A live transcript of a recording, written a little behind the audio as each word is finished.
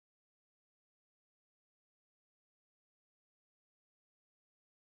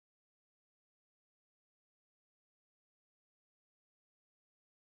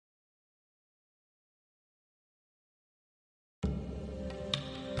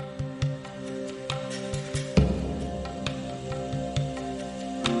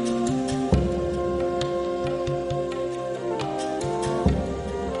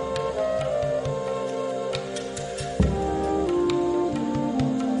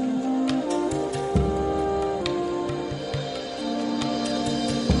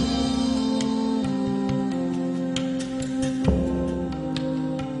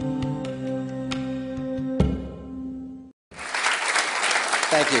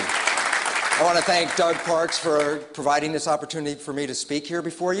you. I want to thank Doug Parks for providing this opportunity for me to speak here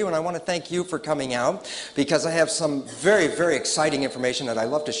before you, and I want to thank you for coming out because I have some very, very exciting information that I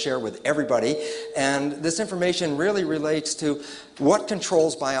love to share with everybody, and this information really relates to what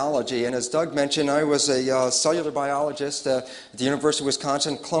controls biology. And as Doug mentioned, I was a cellular biologist at the University of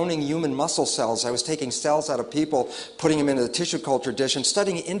Wisconsin cloning human muscle cells. I was taking cells out of people, putting them into the tissue culture dish, and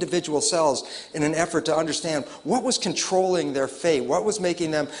studying individual cells in an effort to understand what was controlling their fate, what was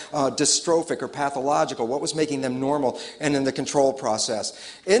making them dystrophic or pathological, what was making them normal, and in the control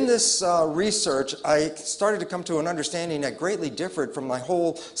process. In this research, I started to come to an understanding that greatly differed from my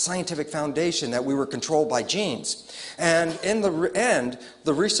whole scientific foundation, that we were controlled by genes. And in the end,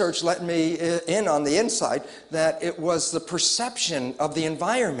 the research let me in on the inside that it was the perception of the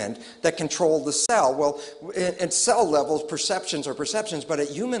environment that controlled the cell. Well, at cell levels, perceptions are perceptions, but at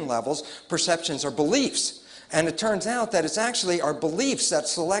human levels, perceptions are beliefs. And it turns out that it's actually our beliefs that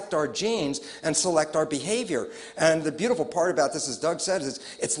select our genes and select our behavior. And the beautiful part about this, as Doug said, is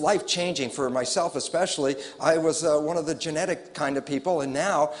it's life-changing for myself especially. I was one of the genetic kind of people, and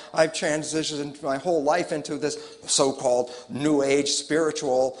now I've transitioned my whole life into this so-called New Age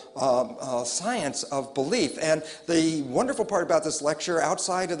spiritual science of belief. And the wonderful part about this lecture,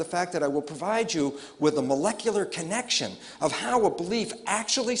 outside of the fact that I will provide you with a molecular connection of how a belief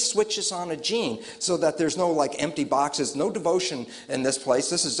actually switches on a gene so that there's no like empty boxes, no devotion in this place.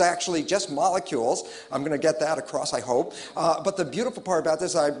 This is actually just molecules. I'm going to get that across, I hope. But the beautiful part about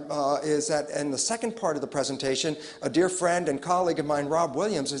this is that in the second part of the presentation, a dear friend and colleague of mine, Rob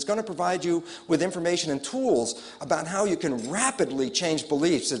Williams, is going to provide you with information and tools about how you can rapidly change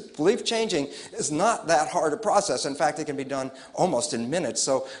beliefs. Belief changing is not that hard a process. In fact, it can be done almost in minutes.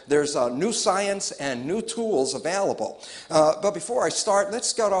 So there's new science and new tools available. But before I start, let's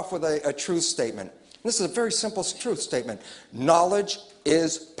start off with a truth statement. This is a very simple truth statement. Knowledge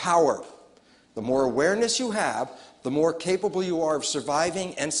is power. The more awareness you have, the more capable you are of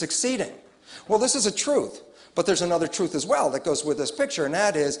surviving and succeeding. Well, this is a truth, but there's another truth as well that goes with this picture, and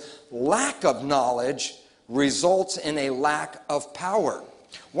that is lack of knowledge results in a lack of power.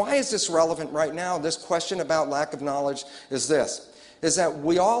 Why is this relevant right now? This question about lack of knowledge is this. Is that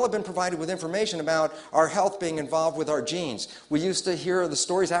we all have been provided with information about our health being involved with our genes. We used to hear the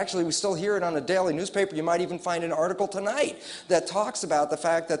stories, actually we still hear it on a daily newspaper. You might even find an article tonight that talks about the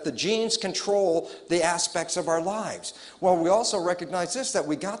fact that the genes control the aspects of our lives. Well, we also recognize this, that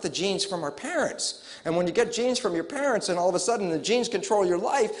we got the genes from our parents. And when you get genes from your parents and all of a sudden the genes control your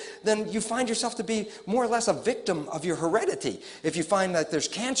life, then you find yourself to be more or less a victim of your heredity. If you find that there's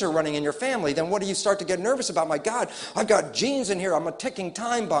cancer running in your family, then what do you start to get nervous about? My God, I've got genes in here. I'm a ticking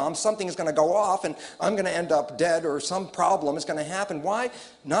time bomb. Something is going to go off and I'm going to end up dead, or some problem is going to happen. Why?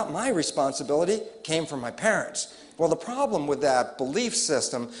 Not my responsibility. Came from my parents. Well, the problem with that belief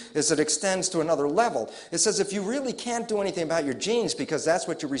system is it extends to another level. It says if you really can't do anything about your genes because that's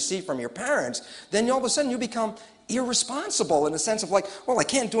what you receive from your parents, then all of a sudden you become irresponsible in the sense of like, well, I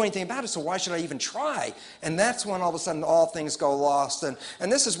can't do anything about it, so why should I even try? And that's when all of a sudden all things go lost. And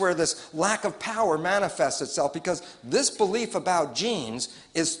this is where this lack of power manifests itself, because this belief about genes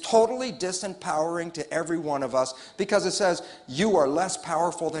is totally disempowering to every one of us, because it says you are less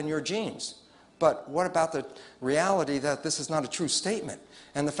powerful than your genes. But what about the reality that this is not a true statement?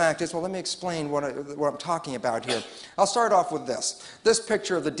 And the fact is, well, let me explain what I'm talking about here. I'll start off with this. This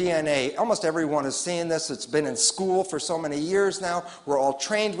picture of the DNA, almost everyone has seen this. It's been in school for so many years now. We're all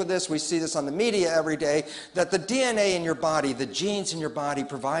trained with this. We see this on the media every day, that the DNA in your body, the genes in your body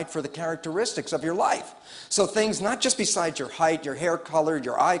provide for the characteristics of your life. So things not just besides your height, your hair color,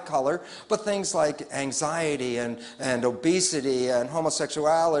 your eye color, but things like anxiety and obesity and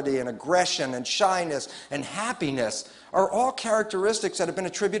homosexuality and aggression and shyness and happiness are all characteristics that have been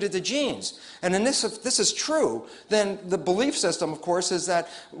attributed to genes. And if this is true, then the belief system, of course, is that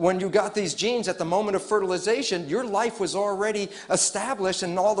when you got these genes at the moment of fertilization, your life was already established,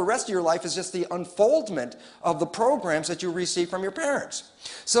 and all the rest of your life is just the unfoldment of the programs that you received from your parents.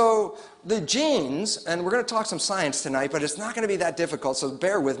 So the genes, and we're going to talk some science tonight, but it's not going to be that difficult, so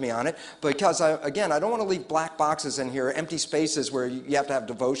bear with me on it, because, again, I don't want to leave black boxes in here, empty spaces where you have to have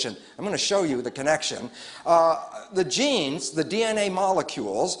devotion. I'm going to show you the connection. The genes, the DNA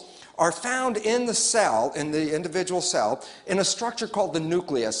molecules, are found in the cell, in the individual cell, in a structure called the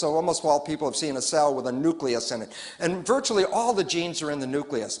nucleus. So almost all people have seen a cell with a nucleus in it. And virtually all the genes are in the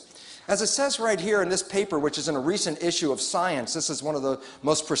nucleus. As it says right here in this paper, which is in a recent issue of Science, this is one of the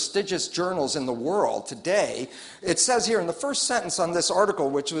most prestigious journals in the world today, it says here in the first sentence on this article,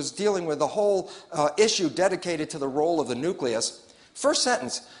 which was dealing with the whole issue dedicated to the role of the nucleus, first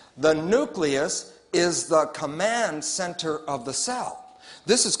sentence, the nucleus is the command center of the cell.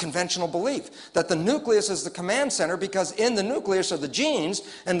 This is conventional belief, that the nucleus is the command center because in the nucleus are the genes,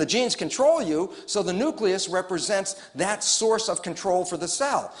 and the genes control you, so the nucleus represents that source of control for the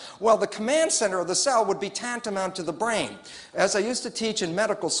cell. Well, the command center of the cell would be tantamount to the brain. As I used to teach in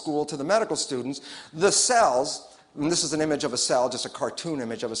medical school to the medical students, the cells, and this is an image of a cell, just a cartoon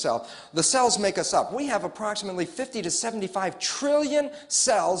image of a cell. The cells make us up. We have approximately 50 to 75 trillion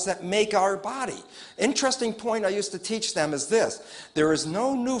cells that make our body. Interesting point I used to teach them is this. There is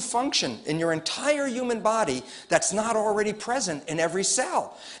no new function in your entire human body that's not already present in every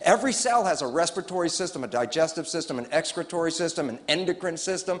cell. Every cell has a respiratory system, a digestive system, an excretory system, an endocrine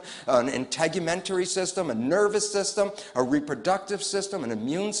system, an integumentary system, a nervous system, a reproductive system, an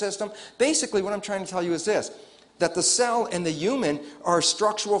immune system. Basically, what I'm trying to tell you is this, that the cell and the human are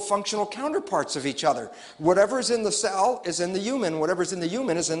structural functional counterparts of each other. Whatever is in the cell is in the human. Whatever is in the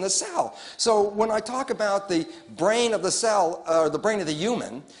human is in the cell. So when I talk about the brain of the cell, or the brain of the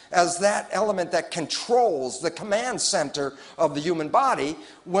human, as that element that controls the command center of the human body,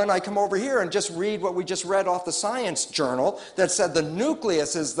 when I come over here and just read what we just read off the science journal that said the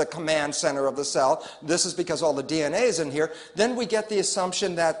nucleus is the command center of the cell, this is because all the DNA is in here, then we get the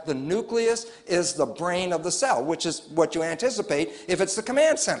assumption that the nucleus is the brain of the cell, which is what you anticipate if it's the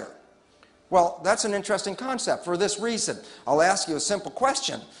command center. Well, that's an interesting concept for this reason. I'll ask you a simple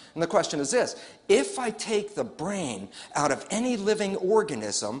question, and the question is this. If I take the brain out of any living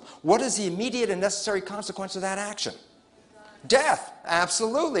organism, what is the immediate and necessary consequence of that action? Death.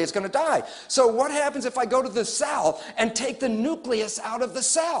 Absolutely. It's going to die. So what happens if I go to the cell and take the nucleus out of the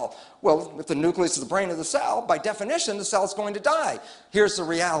cell? Well, if the nucleus is the brain of the cell, by definition, the cell is going to die. Here's the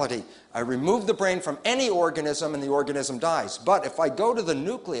reality. I remove the brain from any organism and the organism dies. But if I go to the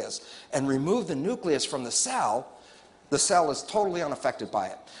nucleus and remove the nucleus from the cell is totally unaffected by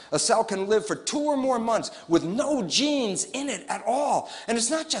it. A cell can live for 2 or more months with no genes in it at all. And it's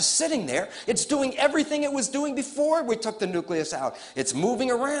not just sitting there. It's doing everything it was doing before we took the nucleus out. It's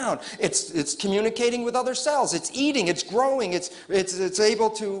moving around. It's communicating with other cells. It's eating. It's growing. It's able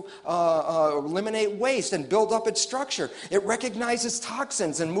to eliminate waste and build up its structure. It recognizes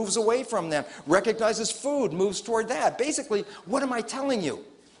toxins and moves away from them. Recognizes food, moves toward that. Basically, what am I telling you?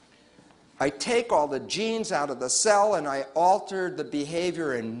 I take all the genes out of the cell and I alter the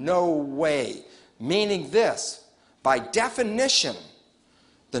behavior in no way. Meaning this, by definition,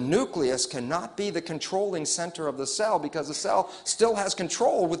 the nucleus cannot be the controlling center of the cell because the cell still has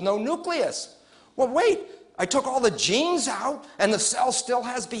control with no nucleus. Well, wait, I took all the genes out and the cell still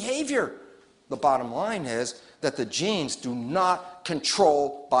has behavior. The bottom line is that the genes do not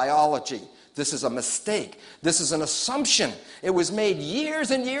control biology. This is a mistake. This is an assumption. It was made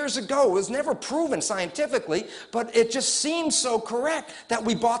years and years ago. It was never proven scientifically, but it just seems so correct that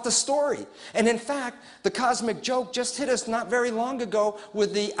we bought the story. And in fact, the cosmic joke just hit us not very long ago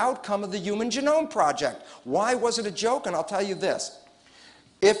with the outcome of the Human Genome Project. Why was it a joke? And I'll tell you this.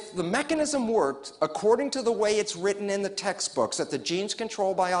 If the mechanism worked according to the way it's written in the textbooks, that the genes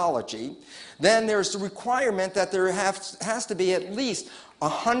control biology, then there's the requirement that there has to be at least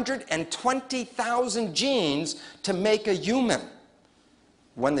 120,000 genes to make a human.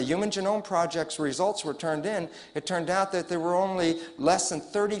 When the Human Genome Project's results were turned in, it turned out that there were only less than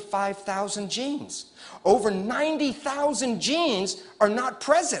 35,000 genes. Over 90,000 genes are not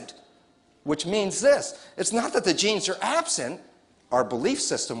present, which means this. It's not that the genes are absent. Our belief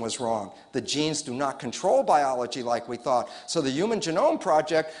system was wrong. The genes do not control biology like we thought. So the Human Genome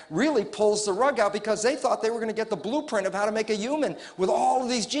Project really pulls the rug out because they thought they were going to get the blueprint of how to make a human with all of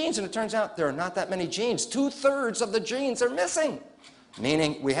these genes. And it turns out there are not that many genes. 2/3 of the genes are missing.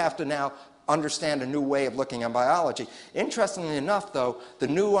 Meaning we have to now understand a new way of looking at biology. Interestingly enough, though, the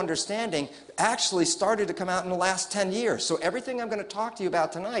new understanding actually started to come out in the last 10 years. So everything I'm going to talk to you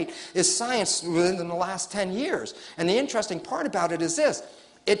about tonight is science within the last 10 years. And the interesting part about it is this.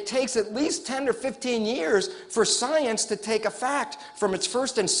 It takes at least 10 or 15 years for science to take a fact from its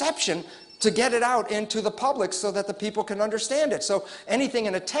first inception to get it out into the public so that the people can understand it. So anything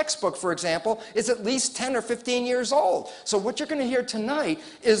in a textbook, for example, is at least 10 or 15 years old. So what you're going to hear tonight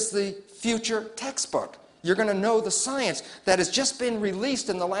is the future textbook. You're going to know the science that has just been released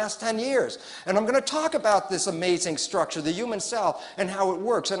in the last 10 years. And I'm going to talk about this amazing structure, the human cell, and how it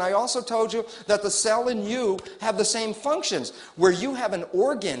works. And I also told you that the cell and you have the same functions. Where you have an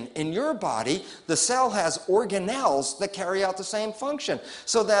organ in your body, the cell has organelles that carry out the same function.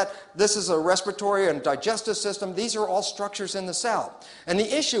 So that this is a respiratory and digestive system. These are all structures in the cell. And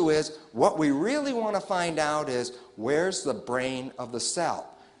the issue is, what we really want to find out is, where's the brain of the cell?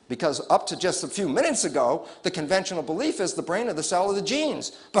 Because up to just a few minutes ago, the conventional belief is the brain of the cell are the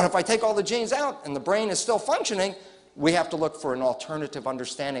genes. But if I take all the genes out and the brain is still functioning, we have to look for an alternative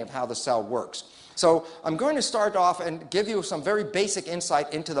understanding of how the cell works. So I'm going to start off and give you some very basic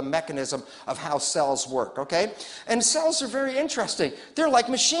insight into the mechanism of how cells work, okay? And cells are very interesting. They're like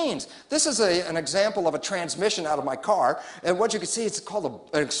machines. This is an example of a transmission out of my car. And what you can see, it's called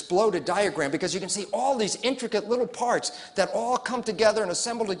an exploded diagram, because you can see all these intricate little parts that all come together and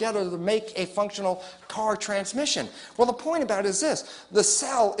assemble together to make a functional car transmission. Well, the point about it is this. The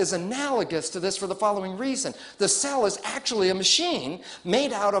cell is analogous to this for the following reason. The cell is actually a machine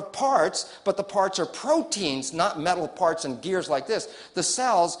made out of parts, but the parts are proteins, not metal parts and gears like this. The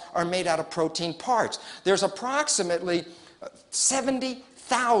cells are made out of protein parts. There's approximately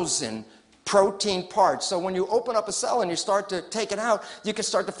 70,000 protein parts. So when you open up a cell and you start to take it out, you can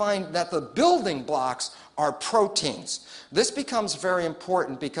start to find that the building blocks are proteins. This becomes very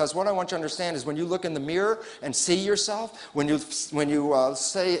important, because what I want you to understand is when you look in the mirror and see yourself, when you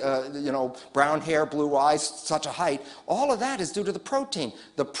say, you know, brown hair, blue eyes, such a height, all of that is due to the protein.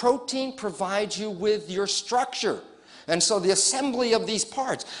 The protein provides you with your structure. And so the assembly of these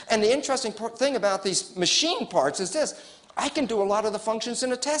parts. And the interesting thing about these machine parts is this. I can do a lot of the functions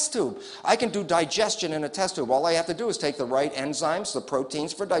in a test tube. I can do digestion in a test tube. All I have to do is take the right enzymes, the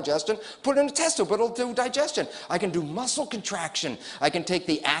proteins for digestion, put it in a test tube, it'll do digestion. I can do muscle contraction. I can take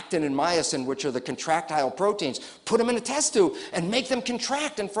the actin and myosin, which are the contractile proteins, put them in a test tube and make them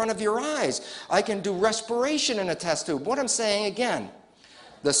contract in front of your eyes. I can do respiration in a test tube. What I'm saying again,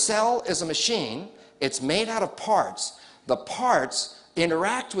 the cell is a machine. It's made out of parts. The parts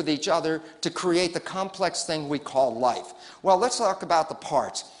interact with each other to create the complex thing we call life. Well, let's talk about the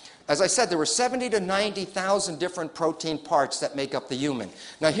parts. As I said, there were 70 to 90,000 different protein parts that make up the human.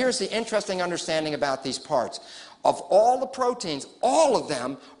 Now, here's the interesting understanding about these parts. Of all the proteins, all of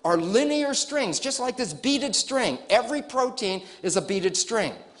them are linear strings, just like this beaded string. Every protein is a beaded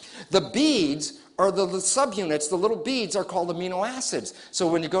string. The beads are the subunits. The little beads are called amino acids. So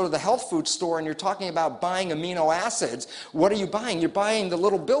when you go to the health food store and you're talking about buying amino acids, what are you buying? You're buying the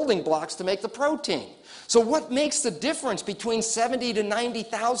little building blocks to make the protein. So what makes the difference between 70 to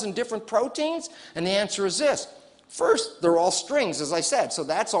 90,000 different proteins? And the answer is this. First, they're all strings, as I said, so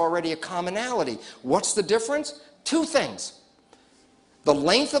that's already a commonality. What's the difference? Two things. The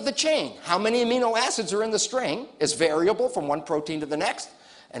length of the chain, how many amino acids are in the string, is variable from one protein to the next.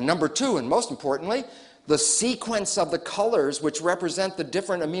 And number two, and most importantly, the sequence of the colors which represent the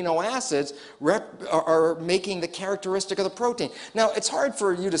different amino acids are making the characteristic of the protein. Now, it's hard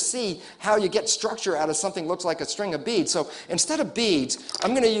for you to see how you get structure out of something that looks like a string of beads. So instead of beads,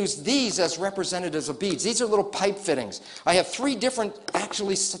 I'm going to use these as representatives of beads. These are little pipe fittings. I have three different,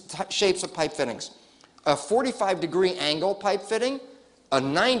 actually, shapes of pipe fittings. A 45-degree angle pipe fitting, a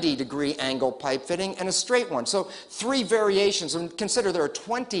 90-degree angle pipe fitting, and a straight one. So three variations, and consider there are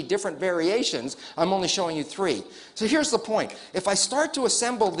 20 different variations. I'm only showing you three. So here's the point. If I start to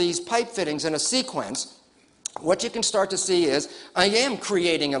assemble these pipe fittings in a sequence, what you can start to see is I am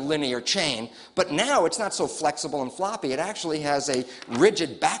creating a linear chain, but now it's not so flexible and floppy. It actually has a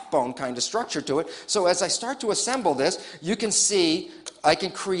rigid backbone kind of structure to it. So as I start to assemble this, you can see I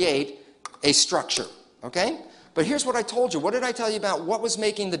can create a structure, okay? But here's what I told you. What did I tell you about what was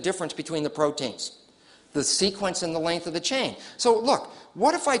making the difference between the proteins? The sequence and the length of the chain. So look,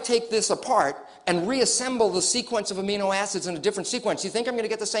 what if I take this apart and reassemble the sequence of amino acids in a different sequence? You think I'm going to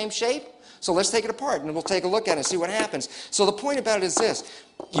get the same shape? So let's take it apart and we'll take a look at it and see what happens. So the point about it is this.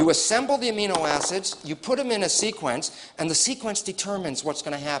 You assemble the amino acids, you put them in a sequence, and the sequence determines what's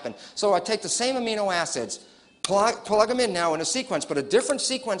going to happen. So I take the same amino acids, plug them in now in a sequence, but a different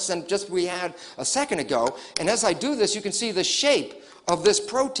sequence than just we had a second ago. And as I do this, you can see the shape of this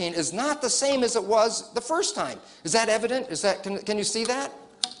protein is not the same as it was the first time. Is that evident? Is that, can you see that?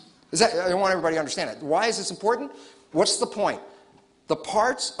 I want everybody to understand it. Why is this important? What's the point? The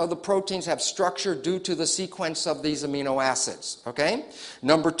parts of the proteins have structure due to the sequence of these amino acids, okay?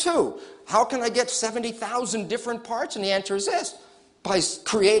 Number two, how can I get 70,000 different parts? And the answer is this. By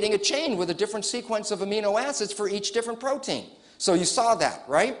creating a chain with a different sequence of amino acids for each different protein. So you saw that,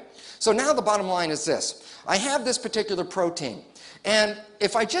 right? So now the bottom line is this. I have this particular protein. And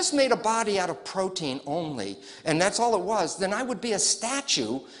if I just made a body out of protein only, and that's all it was, then I would be a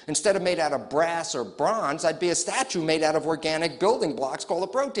statue. Instead of made out of brass or bronze, I'd be a statue made out of organic building blocks called a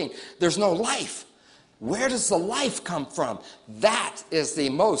protein. There's no life. Where does the life come from? That is the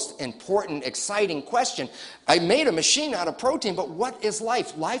most important, exciting question. I made a machine out of protein, but what is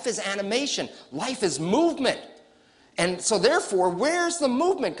life? Life is animation. Life is movement. And so therefore, where's the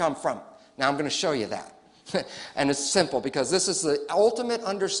movement come from? Now I'm going to show you that. And it's simple, because this is the ultimate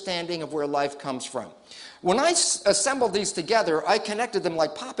understanding of where life comes from. When I assembled these together, I connected them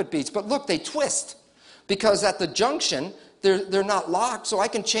like poppet beads, but look, they twist. because at the junction, they're not locked, so I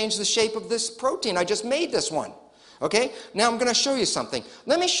can change the shape of this protein. I just made this one. Okay? Now I'm going to show you something.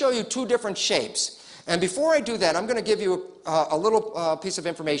 Let me show you two different shapes. And before I do that, I'm going to give you a little piece of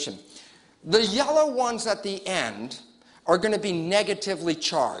information. The yellow ones at the end are going to be negatively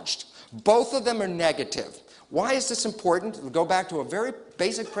charged. Both of them are negative. Why is this important? We'll go back to a very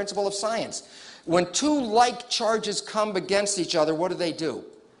basic principle of science. When two like charges come against each other, what do?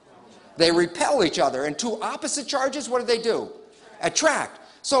 They repel each other. And two opposite charges, what do? Attract.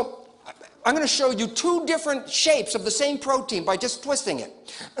 So I'm going to show you two different shapes of the same protein by just twisting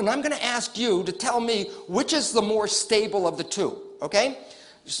it. And I'm going to ask you to tell me which is the more stable of the two. Okay?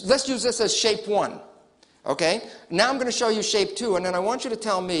 Let's use this as shape 1. Okay? Now I'm going to show you shape 2, and then I want you to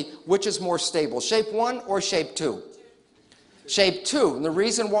tell me which is more stable, shape 1 or shape 2? Shape 2. And the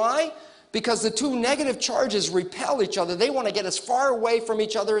reason why? Because the two negative charges repel each other. They want to get as far away from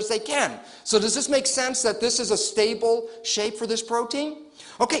each other as they can. So does this make sense that this is a stable shape for this protein?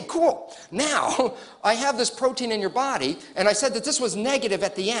 Okay, cool. Now, I have this protein in your body, and I said that this was negative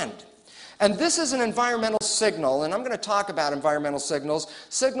at the end. And this is an environmental signal, and I'm going to talk about environmental signals.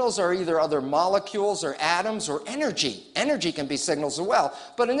 Signals are either other molecules or atoms or energy. Energy can be signals as well.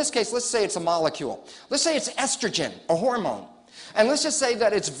 But in this case, let's say it's a molecule. Let's say it's estrogen, a hormone. And let's just say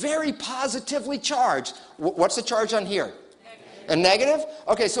that it's very positively charged. What's the charge on here? A negative?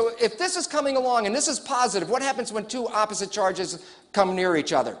 Okay, so if this is coming along and this is positive, what happens when two opposite charges come near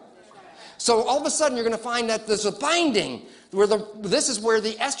each other? So all of a sudden you're going to find that there's a binding. This is where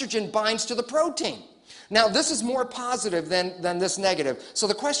the estrogen binds to the protein. Now this is more positive than this negative. So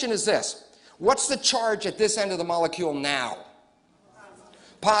the question is this. What's the charge at this end of the molecule now?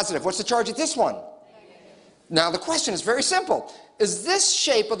 Positive. What's the charge at this one? Now the question is very simple. Is this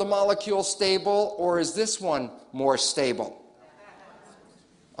shape of the molecule stable, or is this one more stable?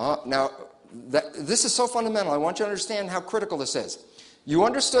 Now, this is so fundamental. I want you to understand how critical this is. You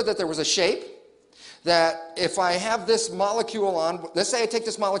understood that there was a shape, that if I have this molecule on, let's say I take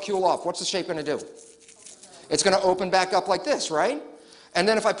this molecule off, what's the shape going to do? It's going to open back up like this, right? And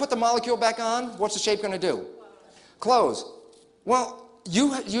then if I put the molecule back on, what's the shape going to do? Close. Well,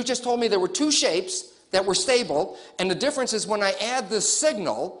 you just told me there were two shapes that were stable, and the difference is when I add this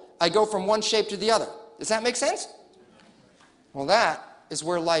signal, I go from one shape to the other. Does that make sense? Well, that is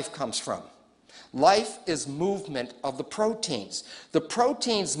where life comes from. Life is movement of the proteins. The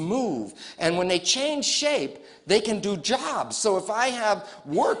proteins move, and when they change shape, they can do jobs. So if I have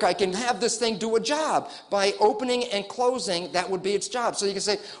work, I can have this thing do a job. By opening and closing, that would be its job. So you can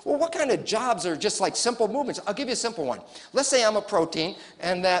say, well, what kind of jobs are just like simple movements? I'll give you a simple one. Let's say I'm a protein,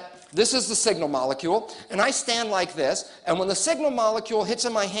 and that this is the signal molecule, and I stand like this, and when the signal molecule hits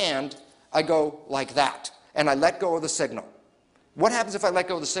in my hand, I go like that, and I let go of the signal. What happens if I let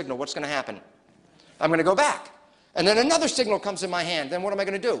go of the signal? What's going to happen? I'm going to go back. And then another signal comes in my hand. Then what am I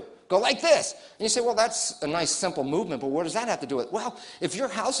going to do? Go like this. And you say, well, that's a nice simple movement, but what does that have to do with it? Well, if your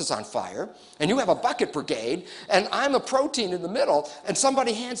house is on fire and you have a bucket brigade and I'm a protein in the middle and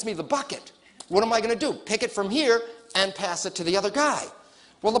somebody hands me the bucket, what am I going to do? Pick it from here and pass it to the other guy.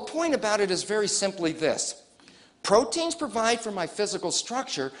 Well, the point about it is very simply this. Proteins provide for my physical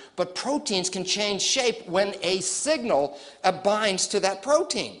structure, but proteins can change shape when a signal binds to that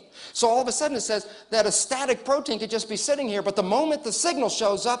protein. So all of a sudden it says that a static protein could just be sitting here, but the moment the signal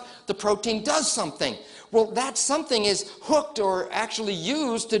shows up, the protein does something. Well, that something is hooked or actually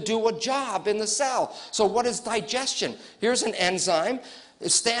used to do a job in the cell. So what is digestion? Here's an enzyme. It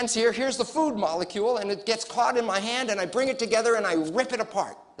stands here. Here's the food molecule, and it gets caught in my hand, and I bring it together, and I rip it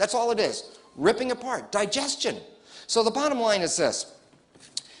apart. That's all it is, ripping apart, digestion. So the bottom line is this.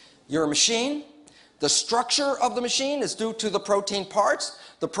 You're a machine. The structure of the machine is due to the protein parts.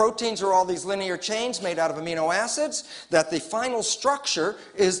 The proteins are all these linear chains made out of amino acids. That the final structure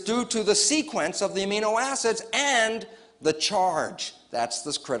is due to the sequence of the amino acids and the charge. That's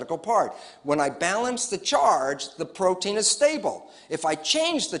this critical part. When I balance the charge, the protein is stable. If I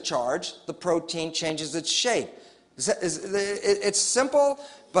change the charge, the protein changes its shape. It's simple,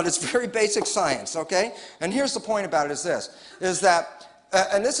 but it's very basic science, okay? And here's the point about it is this, is that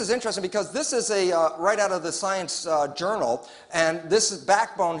and this is interesting because this is right out of the Science Journal, and this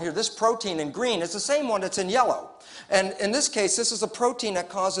backbone here, this protein in green, is the same one that's in yellow. And in this case, this is a protein that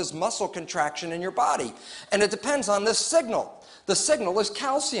causes muscle contraction in your body. And it depends on this signal. The signal is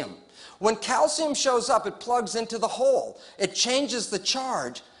calcium. When calcium shows up, it plugs into the hole. It changes the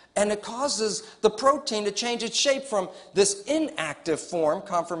charge, and it causes the protein to change its shape from this inactive form,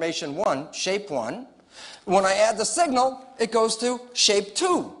 conformation 1, shape 1. When I add the signal, it goes to shape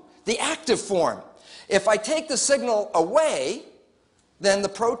 2, the active form. If I take the signal away, then the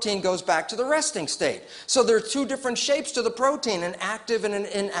protein goes back to the resting state. So there are two different shapes to the protein, an active and an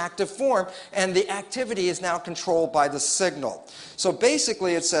inactive form, and the activity is now controlled by the signal. So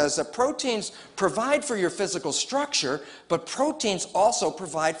basically it says that proteins provide for your physical structure, but proteins also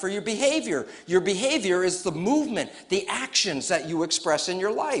provide for your behavior. Your behavior is the movement, the actions that you express in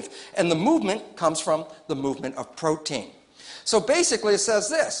your life, and the movement comes from the movement of protein. So basically it says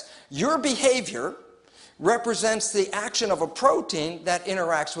this: your behavior represents the action of a protein that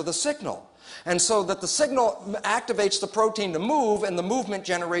interacts with a signal. And so that the signal activates the protein to move, and the movement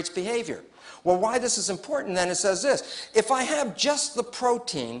generates behavior. Well, why this is important then, it says this: if I have just the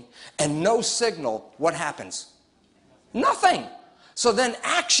protein and no signal, what happens? Nothing. So then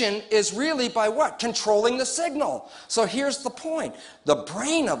action is really by what? Controlling the signal. So here's the point. The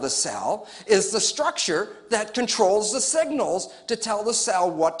brain of the cell is the structure that controls the signals to tell the cell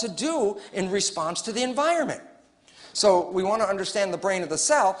what to do in response to the environment. So we want to understand the brain of the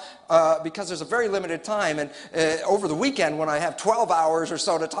cell because there's a very limited time, and over the weekend when I have 12 hours or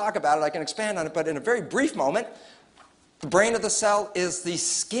so to talk about it, I can expand on it, but in a very brief moment, the brain of the cell is the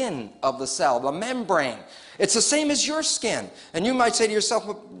skin of the cell, the membrane. It's the same as your skin. And you might say to yourself,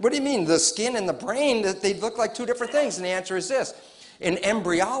 what do you mean, the skin and the brain, that they look like two different things? And the answer is this: in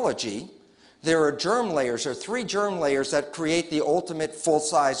embryology, there are germ layers. There are 3 germ layers that create the ultimate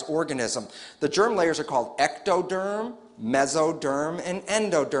full-size organism. The germ layers are called ectoderm, mesoderm, and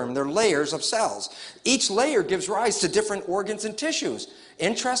endoderm. They're layers of cells. Each layer gives rise to different organs and tissues.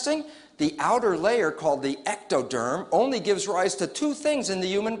 Interesting, the outer layer, called the ectoderm, only gives rise to 2 things in the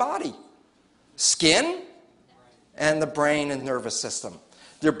human body: skin and the brain and nervous system.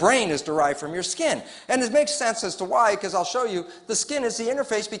 Your brain is derived from your skin. And it makes sense as to why, because I'll show you, the skin is the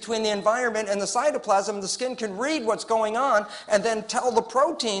interface between the environment and the cytoplasm. The skin can read what's going on and then tell the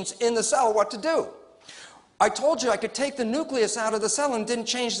proteins in the cell what to do. I told you I could take the nucleus out of the cell and didn't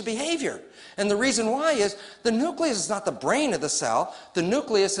change the behavior. And the reason why is the nucleus is not the brain of the cell. The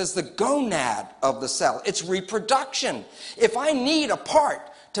nucleus is the gonad of the cell. It's reproduction. If I need a part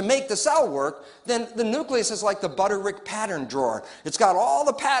to make the cell work, then the nucleus is like the Butterick pattern drawer. It's got all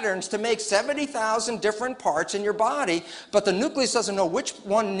the patterns to make 70,000 different parts in your body, but the nucleus doesn't know which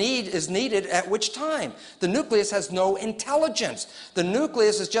one is needed at which time. The nucleus has no intelligence. The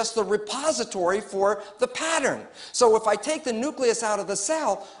nucleus is just the repository for the pattern. So if I take the nucleus out of the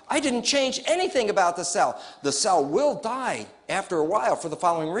cell, I didn't change anything about the cell. The cell will die after a while for the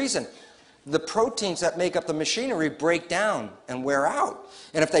following reason: the proteins that make up the machinery break down and wear out.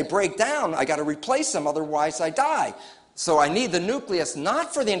 And if they break down, I got to replace them, otherwise I die. So I need the nucleus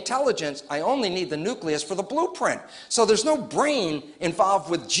not for the intelligence, I only need the nucleus for the blueprint. So there's no brain involved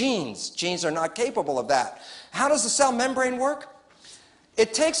with genes. Genes are not capable of that. How does the cell membrane work?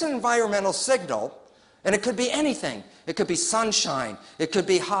 It takes an environmental signal, and it could be anything. It could be sunshine, it could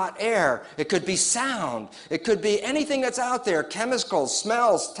be hot air, it could be sound, it could be anything that's out there, chemicals,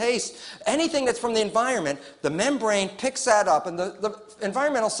 smells, taste, anything that's from the environment. The membrane picks that up, and the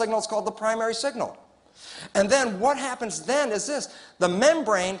environmental signal is called the primary signal. And then what happens then is this: the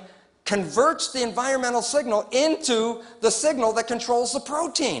membrane converts the environmental signal into the signal that controls the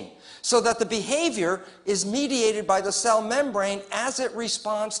protein, so that the behavior is mediated by the cell membrane as it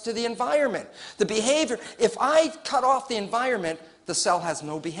responds to the environment. The behavior, if I cut off the environment, the cell has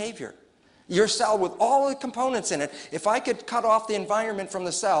no behavior. Your cell, with all the components in it, if I could cut off the environment from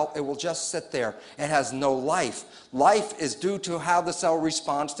the cell, it will just sit there. It has no life. Life is due to how the cell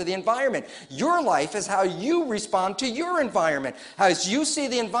responds to the environment. Your life is how you respond to your environment. As you see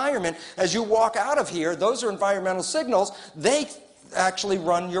the environment, as you walk out of here, those are environmental signals. They actually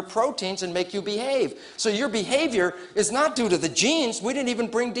run your proteins and make you behave. So your behavior is not due to the genes. We didn't even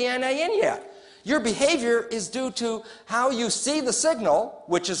bring DNA in yet. Your behavior is due to how you see the signal,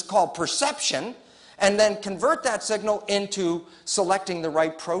 which is called perception, and then convert that signal into selecting the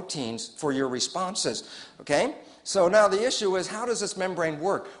right proteins for your responses. Okay? So now the issue is, how does this membrane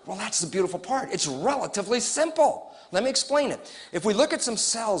work? Well, that's the beautiful part. It's relatively simple. Let me explain it. If we look at some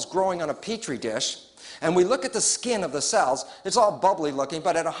cells growing on a petri dish, and we look at the skin of the cells, it's all bubbly looking,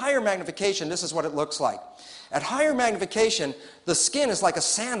 but at a higher magnification, this is what it looks like. At higher magnification, the skin is like a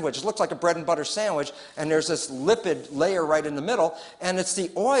sandwich. It looks like a bread and butter sandwich, and there's this lipid layer right in the middle, and it's the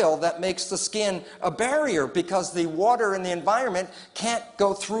oil that makes the skin a barrier, because the water in the environment can't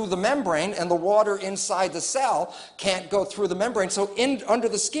go through the membrane, and the water inside the cell can't go through the membrane. So under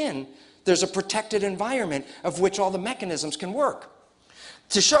the skin, there's a protected environment of which all the mechanisms can work.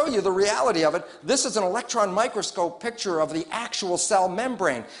 To show you the reality of it, this is an electron microscope picture of the actual cell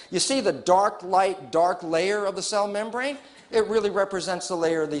membrane. You see the dark light, dark layer of the cell membrane? it really represents the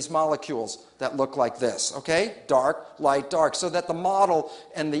layer of these molecules that look like this, okay? Dark, light, dark, so that the model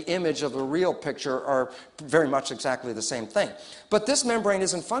and the image of the real picture are very much exactly the same thing. But this membrane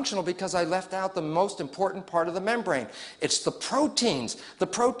isn't functional because I left out the most important part of the membrane. It's the proteins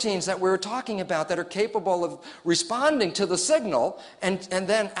that we were talking about that are capable of responding to the signal and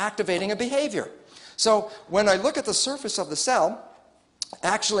then activating a behavior. So when I look at the surface of the cell,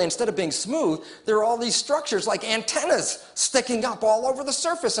 actually, instead of being smooth, there are all these structures like antennas sticking up all over the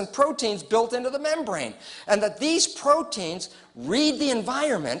surface and proteins built into the membrane. And that these proteins read the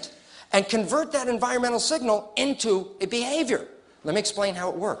environment and convert that environmental signal into a behavior. Let me explain how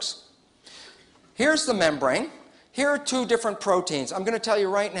it works. Here's the membrane. Here are two different proteins. I'm going to tell you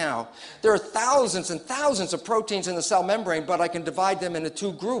right now, there are thousands and thousands of proteins in the cell membrane, but I can divide them into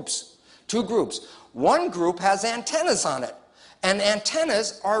two groups. One group has antennas on it. And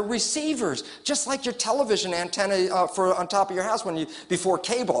antennas are receivers, just like your television antenna on top of your house before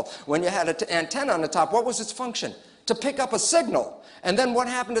cable. When you had an antenna on the top, what was its function? To pick up a signal. And then what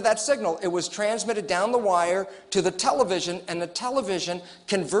happened to that signal? It was transmitted down the wire to the television, and the television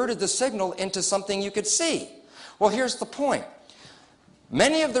converted the signal into something you could see. Well, here's the point.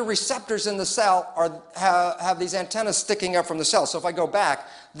 Many of the receptors in the cell have these antennas sticking up from the cell. So if I go back,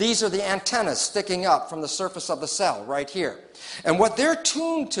 these are the antennas sticking up from the surface of the cell right here. And what they're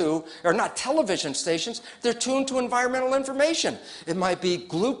tuned to are not television stations, they're tuned to environmental information. It might be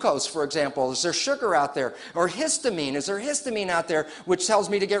glucose, for example. Is there sugar out there? Or histamine. Is there histamine out there which tells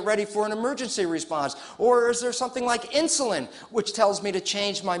me to get ready for an emergency response? Or is there something like insulin which tells me to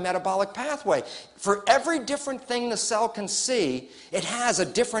change my metabolic pathway? For every different thing the cell can see, it has a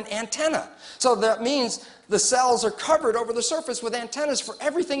different antenna. So that means the cells are covered over the surface with antennas for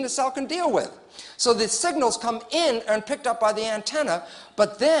everything the cell can deal with. So the signals come in and picked up by the antenna,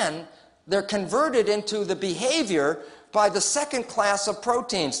 but then they're converted into the behavior by the second class of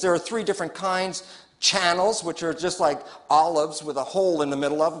proteins. There are three different kinds. Channels, which are just like olives with a hole in the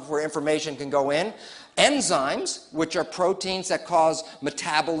middle of them where information can go in. Enzymes, which are proteins that cause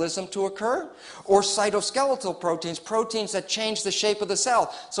metabolism to occur. Or cytoskeletal proteins, proteins that change the shape of the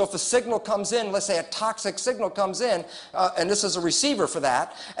cell. So if a signal comes in, let's say a toxic signal comes in, and this is a receiver for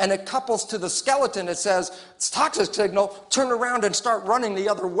that, and it couples to the skeleton, it says, it's toxic signal, turn around and start running the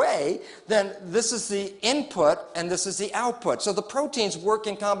other way, then this is the input and this is the output. So the proteins work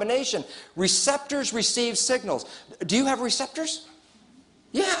in combination. Receptors receive signals. Do you have receptors?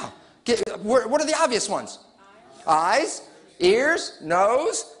 Yeah. What are the obvious ones? Eyes, ears,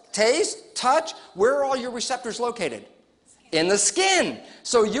 nose, taste, touch. Where are all your receptors located? In the skin.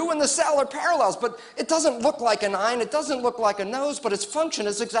 So you and the cell are parallels, but it doesn't look like an eye and it doesn't look like a nose, but its function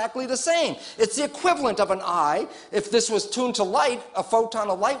is exactly the same. It's the equivalent of an eye. If this was tuned to light, a photon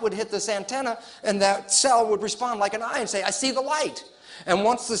of light would hit this antenna and that cell would respond like an eye and say, I see the light. And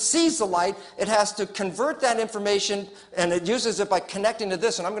once it sees the light, it has to convert that information, and it uses it by connecting to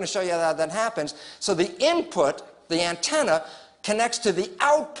this, and I'm going to show you how that happens. So the input, the antenna, connects to the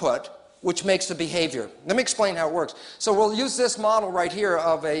output, which makes the behavior. Let me explain how it works. So we'll use this model right here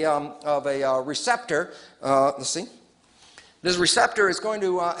of a receptor. Let's see. This receptor is going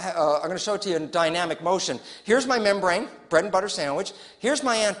to, I'm going to show it to you in dynamic motion. Here's my membrane, bread and butter sandwich. Here's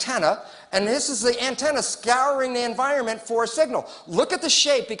my antenna, and this is the antenna scouring the environment for a signal. Look at the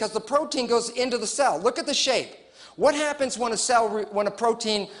shape, because the protein goes into the cell. Look at the shape. What happens when a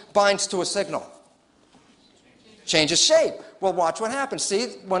protein binds to a signal? Changes shape. Well, watch what happens. See,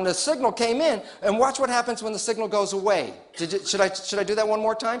 when the signal came in, and watch what happens when the signal goes away. Should I do that one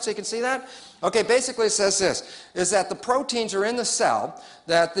more time so you can see that? Okay, basically it says this, is that the proteins are in the cell,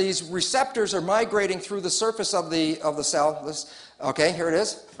 that these receptors are migrating through the surface of the cell. Okay, here it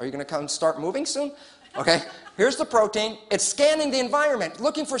is. Are you going to come start moving soon? Okay, here's the protein. It's scanning the environment,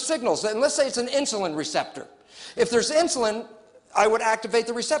 looking for signals. And let's say it's an insulin receptor. If there's insulin, I would activate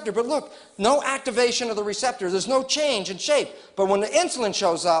the receptor. But look, no activation of the receptor. There's no change in shape. But when the insulin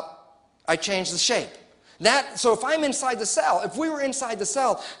shows up, I change the shape. So if I'm inside the cell, if we were inside the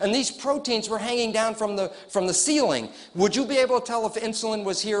cell and these proteins were hanging down from the ceiling, would you be able to tell if insulin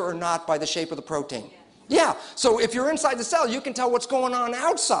was here or not by the shape of the protein? Yeah. So if you're inside the cell, you can tell what's going on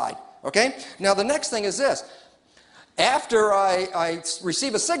outside. Okay? Now the next thing is this. After I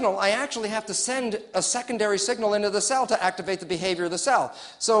receive a signal, I actually have to send a secondary signal into the cell to activate the behavior of the cell.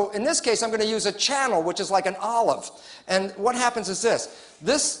 So in this case, I'm going to use a channel, which is like an olive. And what happens is this.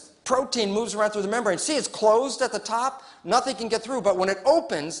 This protein moves around through the membrane. See, it's closed at the top. Nothing can get through. But when it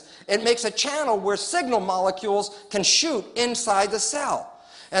opens, it makes a channel where signal molecules can shoot inside the cell.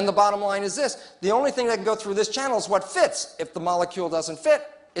 And the bottom line is this. The only thing that can go through this channel is what fits. If the molecule doesn't fit,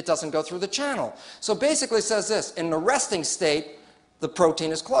 it doesn't go through the channel. So basically it says this, in the resting state, the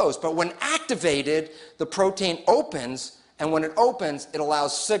protein is closed. But when activated, the protein opens, and when it opens, it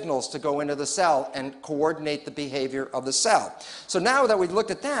allows signals to go into the cell and coordinate the behavior of the cell. So now that we've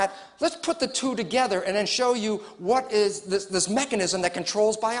looked at that, let's put the two together and then show you what is this mechanism that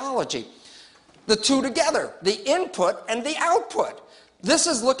controls biology. The two together, the input and the output. This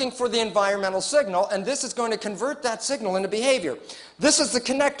is looking for the environmental signal, and this is going to convert that signal into behavior. This is the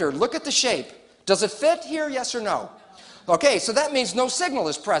connector. Look at the shape. Does it fit here, yes or no? Okay, so that means no signal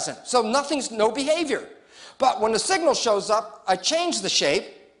is present. So no behavior. But when the signal shows up, I change the shape.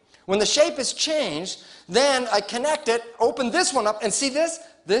 When the shape is changed, then I connect it, open this one up, and see this?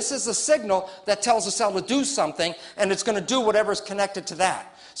 This is a signal that tells the cell to do something, and it's going to do whatever is connected to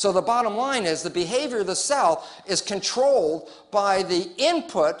that. So the bottom line is the behavior of the cell is controlled by the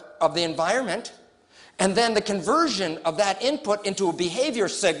input of the environment, and then the conversion of that input into a behavior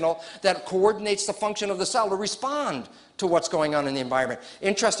signal that coordinates the function of the cell to respond to what's going on in the environment.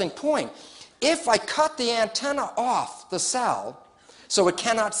 Interesting point. If I cut the antenna off the cell so it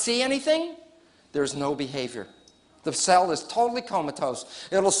cannot see anything, there's no behavior. The cell is totally comatose.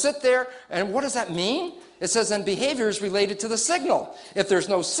 It'll sit there, and what does that mean? It says then behavior is related to the signal. If there's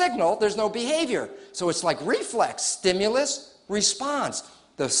no signal, there's no behavior. So it's like reflex, stimulus, response.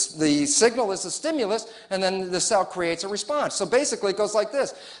 The signal is the stimulus, and then the cell creates a response. So basically it goes like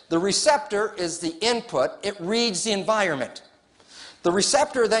this. The receptor is the input. It reads the environment. The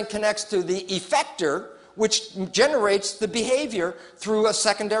receptor then connects to the effector, which generates the behavior through a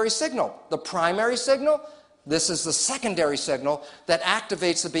secondary signal. The primary signal, this is the secondary signal that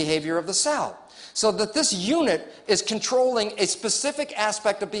activates the behavior of the cell. So that this unit is controlling a specific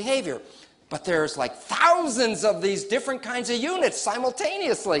aspect of behavior. But there's like thousands of these different kinds of units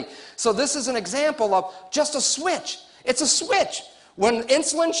simultaneously. So this is an example of just a switch. It's a switch. When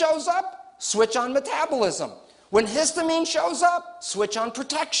insulin shows up, switch on metabolism. When histamine shows up, switch on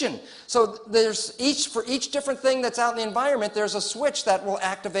protection. So there's for each different thing that's out in the environment, there's a switch that will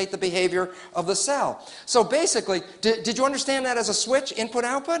activate the behavior of the cell. So basically, did you understand that as a switch,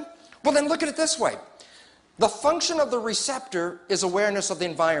 input-output? Well, then look at it this way. The function of the receptor is awareness of the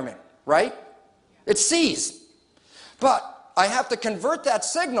environment, right? It sees. But I have to convert that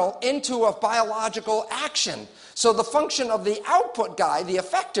signal into a biological action. So the function of the output guy, the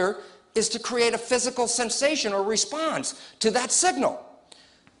effector, is to create a physical sensation or response to that signal.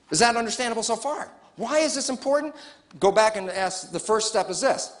 Is that understandable so far? Why is this important? Go back and ask, the first step is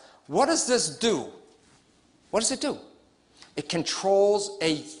this. What does this do? What does it do? It controls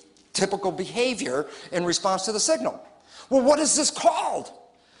a typical behavior in response to the signal. Well, what is this called?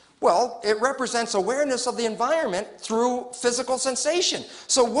 Well, it represents awareness of the environment through physical sensation.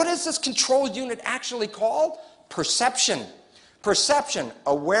 So what is this control unit actually called? Perception. Perception,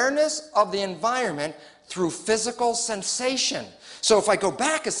 awareness of the environment through physical sensation. So if I go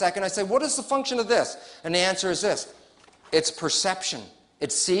back a second, I say, what is the function of this? And the answer is this. It's perception.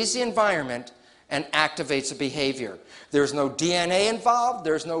 It sees the environment and activates a behavior. There's no DNA involved.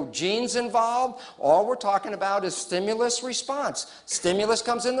 There's no genes involved. All we're talking about is stimulus response. Stimulus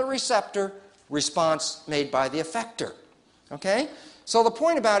comes in the receptor, response made by the effector. Okay? So the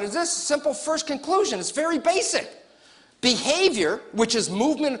point about it is this simple first conclusion. It's very basic. Behavior, which is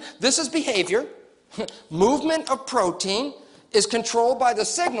movement, this is behavior. Movement of protein is controlled by the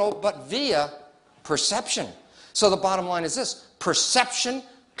signal, but via perception. So the bottom line is this. Perception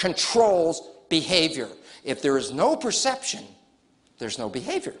controls behavior. If there is no perception, there's no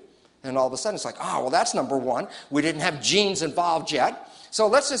behavior. And all of a sudden it's like, oh, well, that's number one. We didn't have genes involved yet. So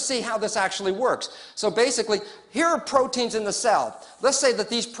let's just see how this actually works. So basically, here are proteins in the cell. Let's say that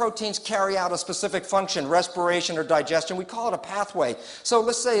these proteins carry out a specific function, respiration or digestion. We call it a pathway. So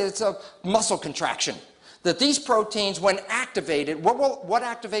let's say it's a muscle contraction. That these proteins, when activated, what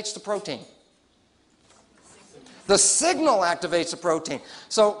activates the protein? The signal activates the protein.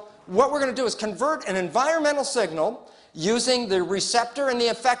 So what we're going to do is convert an environmental signal using the receptor and the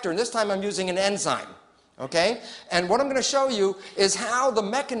effector. And this time I'm using an enzyme. Okay? And what I'm going to show you is how the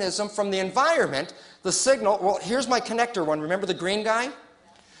mechanism from the environment, the signal, well, here's my connector one. Remember the green guy?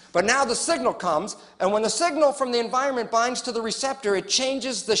 But now the signal comes, and when the signal from the environment binds to the receptor, it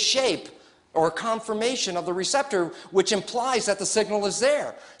changes the shape or conformation of the receptor, which implies that the signal is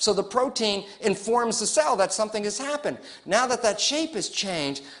there. So the protein informs the cell that something has happened. Now that that shape has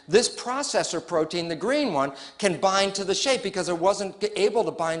changed, this processor protein, the green one, can bind to the shape because it wasn't able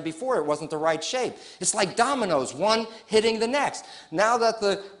to bind before. It wasn't the right shape. It's like dominoes, one hitting the next. Now that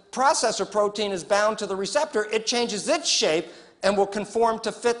the processor protein is bound to the receptor, it changes its shape and will conform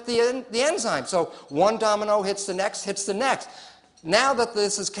to fit the enzyme. So one domino hits the next, hits the next. now that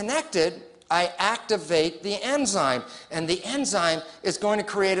this is connected, I activate the enzyme, and the enzyme is going to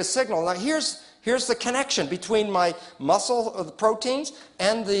create a signal. Now here's the connection between my muscle of the proteins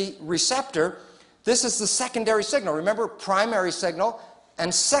and the receptor. This is the secondary signal. Remember, primary signal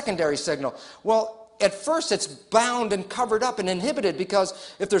and secondary signal. Well, at first it's bound and covered up and inhibited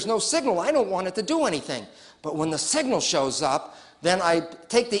because if there's no signal, I don't want it to do anything. But when the signal shows up, then I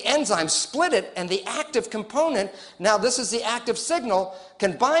take the enzyme, split it, and the active component, now this is the active signal,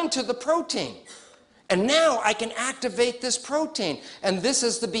 can bind to the protein. And now I can activate this protein. And this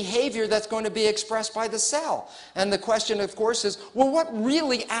is the behavior that's going to be expressed by the cell. And the question, of course, is, well, what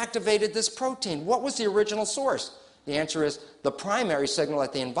really activated this protein? What was the original source? The answer is the primary signal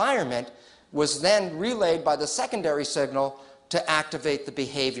at the environment was then relayed by the secondary signal to activate the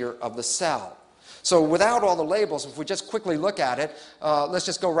behavior of the cell. So without all the labels, if we just quickly look at it, let's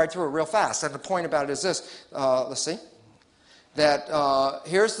just go right through it real fast. And the point about it is this. Let's see. That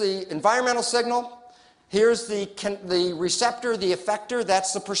here's the environmental signal. Here's the receptor, the effector.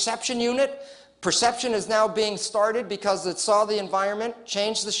 That's the perception unit. Perception is now being started because it saw the environment,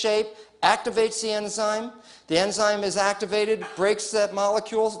 changed the shape, activates the enzyme. The enzyme is activated, breaks that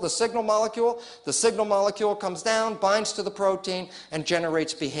molecule, the signal molecule. The signal molecule comes down, binds to the protein, and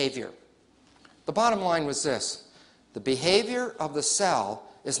generates behavior. The bottom line was this. The behavior of the cell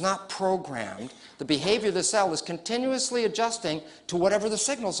is not programmed. The behavior of the cell is continuously adjusting to whatever the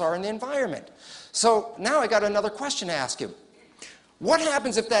signals are in the environment. So now I got another question to ask you. What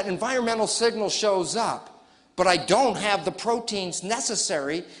happens if that environmental signal shows up, but I don't have the proteins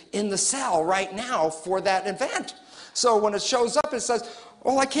necessary in the cell right now for that event? So when it shows up, it says,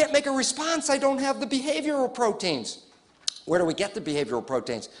 oh, I can't make a response. I don't have the behavioral proteins. Where do we get the behavioral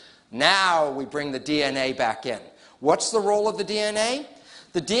proteins? Now we bring the DNA back in. What's the role of the DNA?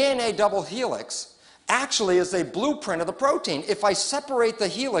 The DNA double helix actually is a blueprint of the protein. If I separate the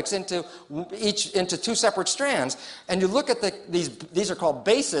helix into two separate strands, and you look at these are called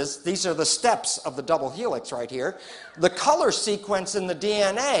bases, these are the steps of the double helix right here. The color sequence in the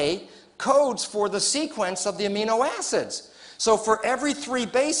DNA codes for the sequence of the amino acids. So for every 3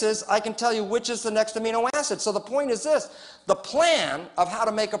 bases, I can tell you which is the next amino acid. So the point is this. The plan of how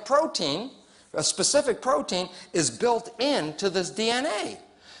to make a protein, a specific protein, is built into this DNA.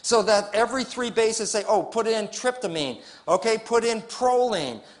 So that every 3 bases say, oh, put in tryptamine. Okay, put in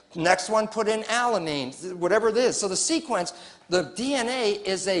proline. Next one, put in alanine, whatever it is. So the sequence, the DNA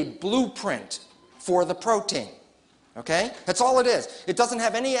is a blueprint for the protein. Okay? That's all it is. It doesn't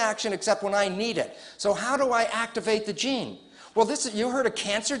have any action except when I need it. So how do I activate the gene? Well, you heard of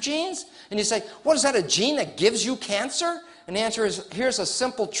cancer genes? And you say, what is that, a gene that gives you cancer? And the answer is, here's a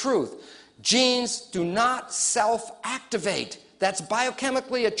simple truth. Genes do not self-activate. That's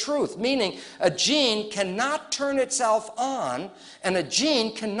biochemically a truth, meaning a gene cannot turn itself on and a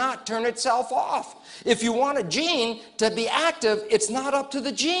gene cannot turn itself off. If you want a gene to be active, it's not up to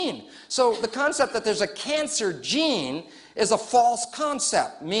the gene. So the concept that there's a cancer gene is a false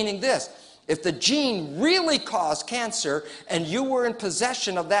concept, meaning this. If the gene really caused cancer and you were in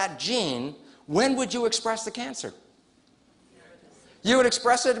possession of that gene, when would you express the cancer? You would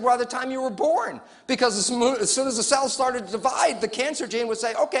express it by the time you were born. Because as soon as the cells started to divide, the cancer gene would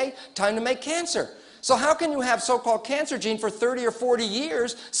say, okay, time to make cancer. So how can you have so-called cancer gene for 30 or 40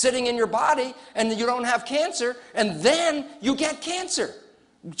 years sitting in your body and you don't have cancer and then you get cancer?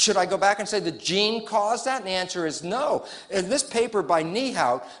 Should I go back and say the gene caused that? And the answer is no. In this paper by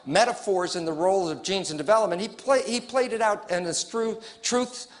Niehaut, Metaphors in the Roles of Genes in Development, he played it out in this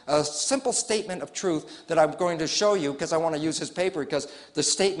a simple statement of truth that I'm going to show you because I want to use his paper because the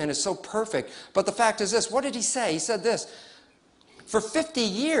statement is so perfect. But the fact is this. What did he say? He said this. For 50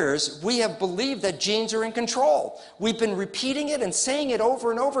 years, we have believed that genes are in control. We've been repeating it and saying it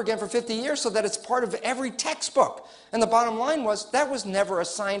over and over again for 50 years so that it's part of every textbook. And the bottom line was, that was never a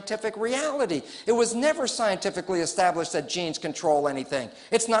scientific reality. It was never scientifically established that genes control anything.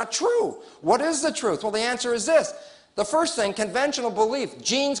 It's not true. What is the truth? Well, the answer is this. The first thing, conventional belief,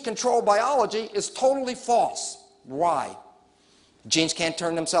 genes control biology, is totally false. Why? Genes can't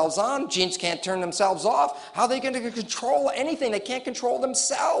turn themselves on. Genes can't turn themselves off. How are they going to control anything? They can't control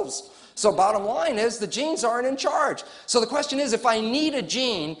themselves. So bottom line is the genes aren't in charge. So the question is, if I need a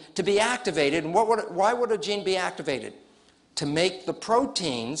gene to be activated, and why would a gene be activated? To make the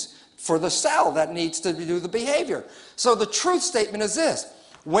proteins for the cell that needs to do the behavior. So the truth statement is this.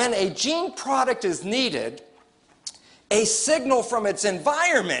 When a gene product is needed, a signal from its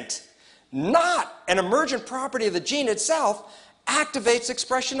environment, not an emergent property of the gene itself, activates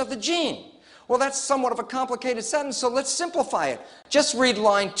expression of the gene. Well, that's somewhat of a complicated sentence, so let's simplify it. Just read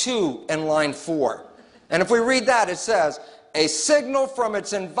line 2 and line 4. And if we read that, it says, a signal from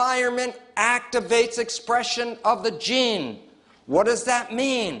its environment activates expression of the gene. What does that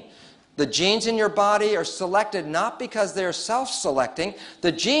mean? The genes in your body are selected not because they're self-selecting.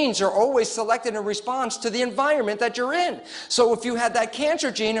 The genes are always selected in response to the environment that you're in. So if you had that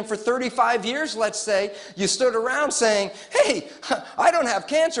cancer gene and for 35 years, let's say, you stood around saying, hey, I don't have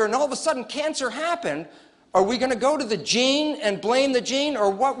cancer, and all of a sudden cancer happened, are we going to go to the gene and blame the gene, or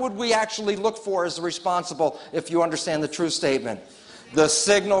what would we actually look for as responsible if you understand the true statement? The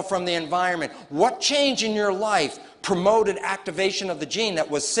signal from the environment. What change in your life promoted activation of the gene that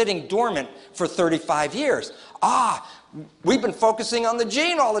was sitting dormant for 35 years? We've been focusing on the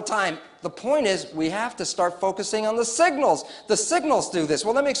gene all the time. The point is, we have to start focusing on the signals. The signals do this.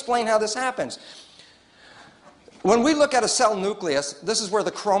 Well, let me explain how this happens. When we look at a cell nucleus, this is where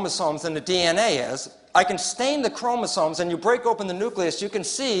the chromosomes and the DNA is. I can stain the chromosomes, and you break open the nucleus, you can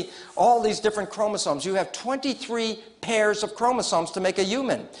see all these different chromosomes. You have 23 pairs of chromosomes to make a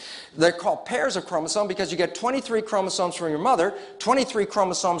human. They're called pairs of chromosomes because you get 23 chromosomes from your mother, 23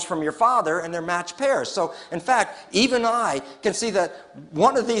 chromosomes from your father, and they're matched pairs. So, in fact, even I can see that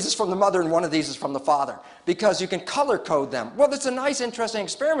one of these is from the mother and one of these is from the father, because you can color code them. Well, it's a nice, interesting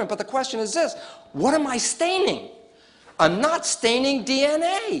experiment, but the question is this: what am I staining? I'm not staining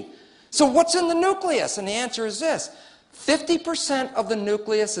DNA. So what's in the nucleus? And the answer is this: 50% of the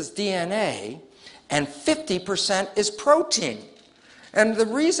nucleus is DNA and 50% is protein. And the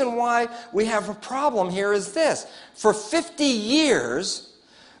reason why we have a problem here is this: for 50 years,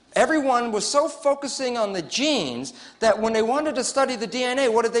 everyone was so focusing on the genes that when they wanted to study the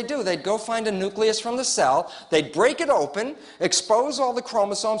DNA, what did they do? They'd go find a nucleus from the cell, they'd break it open, expose all the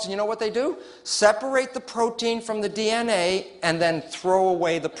chromosomes, and you know what they do? Separate the protein from the DNA and then throw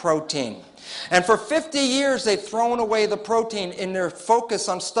away the protein. And for 50 years, they've thrown away the protein in their focus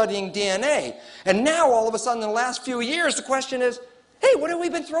on studying DNA. And now, all of a sudden, in the last few years, the question is, hey, what have we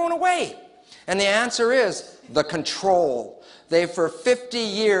been throwing away? And the answer is the control. For 50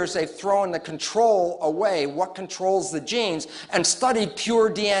 years, they've thrown the control away, what controls the genes, and studied pure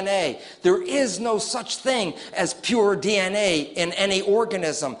DNA. There is no such thing as pure DNA in any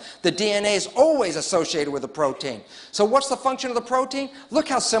organism. The DNA is always associated with the protein. So what's the function of the protein? Look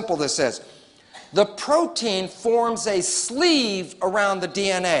how simple this is. The protein forms a sleeve around the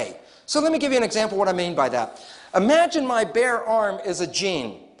DNA. So let me give you an example of what I mean by that. Imagine my bare arm is a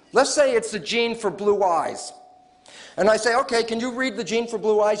gene. Let's say it's the gene for blue eyes. And I say, okay, can you read the gene for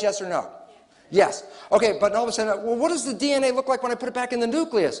blue eyes, yes or no? Yes. Okay, but all of a sudden, well, what does the DNA look like when I put it back in the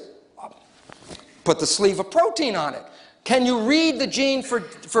nucleus? Put the sleeve of protein on it. Can you read the gene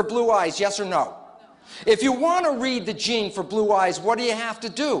for blue eyes, yes or no? If you want to read the gene for blue eyes, what do you have to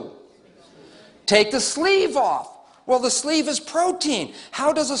do? Take the sleeve off. Well, the sleeve is protein.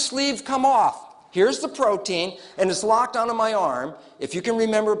 How does a sleeve come off? Here's the protein, and it's locked onto my arm. If you can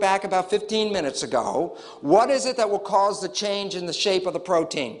remember back about 15 minutes ago, what is it that will cause the change in the shape of the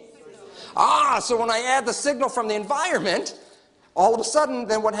protein? So when I add the signal from the environment, all of a sudden,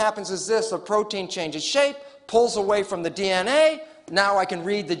 then what happens is this: the protein changes shape, pulls away from the DNA. Now I can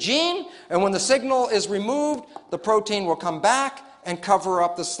read the gene, and when the signal is removed, the protein will come back and cover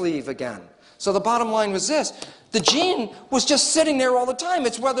up the sleeve again. So the bottom line was this: the gene was just sitting there all the time.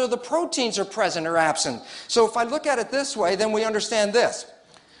 It's whether the proteins are present or absent. So if I look at it this way, then we understand this.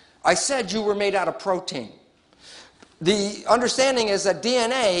 I said you were made out of protein. The understanding is that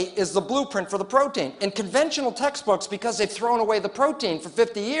DNA is the blueprint for the protein. In conventional textbooks, because they've thrown away the protein for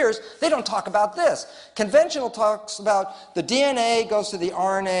 50 years, they don't talk about this. Conventional talks about the DNA goes to the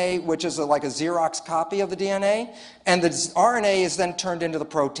RNA, which is like a Xerox copy of the DNA, and the RNA is then turned into the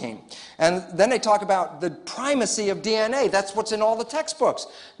protein. And then they talk about the primacy of DNA. That's what's in all the textbooks.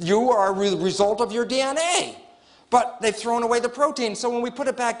 You are a result of your DNA. But they've thrown away the protein. So when we put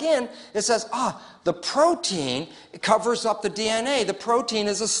it back in, it says, the protein covers up the DNA. The protein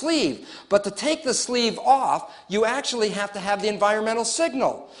is a sleeve. But to take the sleeve off, you actually have to have the environmental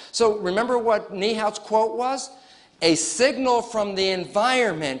signal. So remember what Niehaut's quote was? A signal from the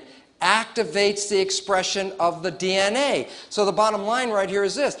environment activates the expression of the DNA. So the bottom line right here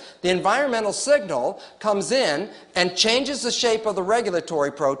is this: the environmental signal comes in and changes the shape of the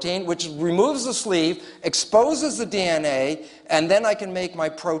regulatory protein, which removes the sleeve, exposes the DNA, and then I can make my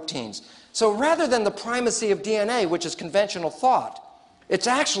proteins. So rather than the primacy of DNA, which is conventional thought, it's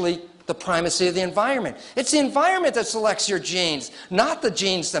actually the primacy of the environment. It's the environment that selects your genes, not the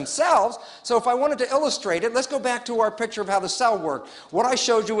genes themselves. So if I wanted to illustrate it, let's go back to our picture of how the cell worked. What I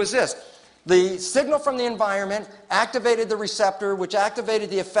showed you was this. The signal from the environment activated the receptor, which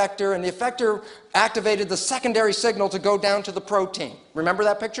activated the effector, and the effector activated the secondary signal to go down to the protein. Remember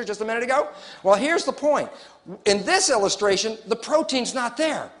that picture just a minute ago? Well, here's the point. In this illustration, the protein's not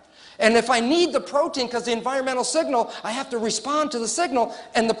there. And if I need the protein because the environmental signal, I have to respond to the signal,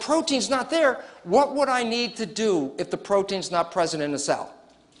 and the protein's not there, what would I need to do if the protein's not present in the cell?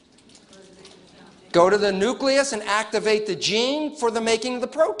 Go to the nucleus and activate the gene for the making of the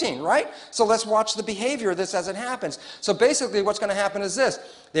protein, right? So let's watch the behavior of this as it happens. So basically what's going to happen is this.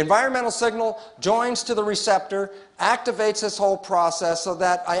 The environmental signal joins to the receptor, activates this whole process so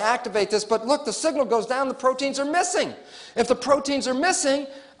that I activate this, but look, the signal goes down, the proteins are missing. If the proteins are missing,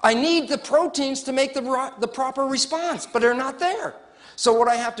 I need the proteins to make the proper response, but they're not there. So what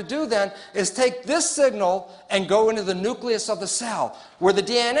I have to do then is take this signal and go into the nucleus of the cell where the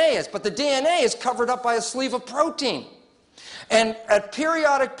DNA is. But the DNA is covered up by a sleeve of protein. And at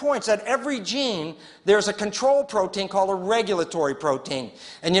periodic points, at every gene, there's a control protein called a regulatory protein.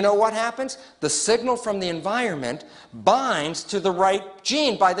 And you know what happens? The signal from the environment binds to the right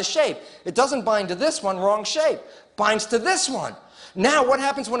gene by the shape. It doesn't bind to this one, wrong shape. Binds to this one. Now what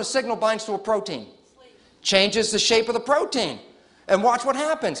happens when a signal binds to a protein? Changes the shape of the protein. And watch what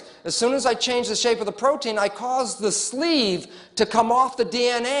happens. As soon as I change the shape of the protein, I cause the sleeve to come off the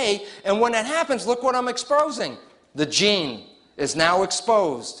DNA. And when that happens, look what I'm exposing. The gene is now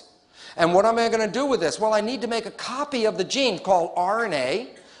exposed. And what am I going to do with this? Well, I need to make a copy of the gene called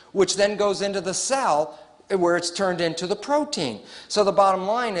RNA, which then goes into the cell where it's turned into the protein. So the bottom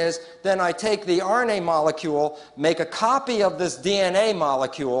line is, then I take the RNA molecule, make a copy of this DNA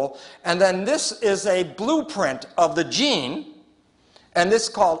molecule, and then this is a blueprint of the gene. And this is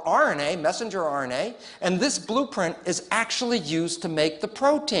called RNA, messenger RNA, and this blueprint is actually used to make the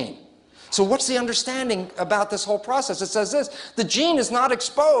protein. So what's the understanding about this whole process? It says this: the gene is not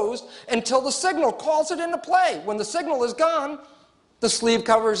exposed until the signal calls it into play. When the signal is gone, the sleeve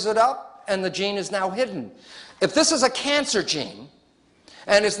covers it up and the gene is now hidden. If this is a cancer gene,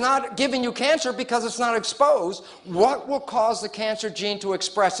 and it's not giving you cancer because it's not exposed, what will cause the cancer gene to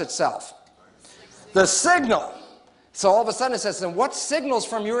express itself? The signal. So all of a sudden it says, then what signals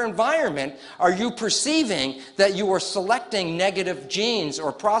from your environment are you perceiving that you are selecting negative genes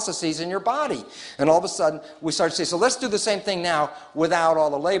or processes in your body? And all of a sudden we start to see, so let's do the same thing now without all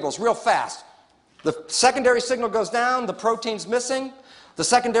the labels, real fast. The secondary signal goes down, the protein's missing. The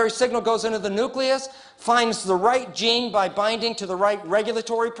secondary signal goes into the nucleus, finds the right gene by binding to the right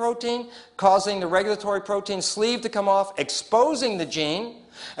regulatory protein, causing the regulatory protein sleeve to come off, exposing the gene.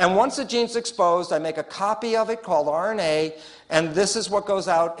 And once the gene's exposed, I make a copy of it called RNA, and this is what goes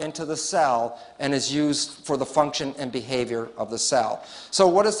out into the cell and is used for the function and behavior of the cell. So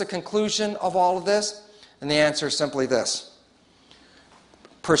what is the conclusion of all of this? And the answer is simply this.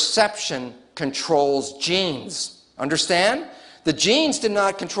 Perception controls genes. Understand? The genes did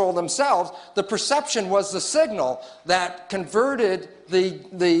not control themselves. The perception was the signal that converted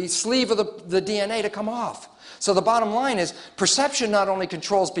the sleeve of the DNA to come off. So the bottom line is, perception not only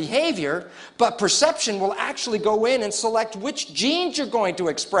controls behavior, but perception will actually go in and select which genes you're going to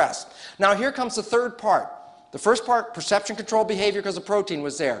express. Now here comes the third part. The first part, perception controlled behavior because the protein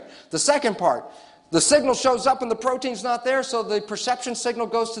was there. The second part, the signal shows up and the protein's not there, so the perception signal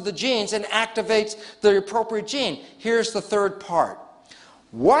goes to the genes and activates the appropriate gene. Here's the third part.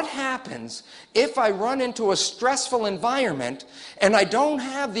 What happens if I run into a stressful environment and I don't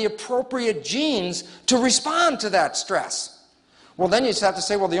have the appropriate genes to respond to that stress? Well, then you just have to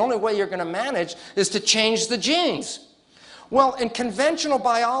say, well, the only way you're going to manage is to change the genes. Well, in conventional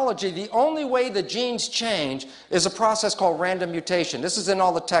biology, the only way the genes change is a process called random mutation. This is in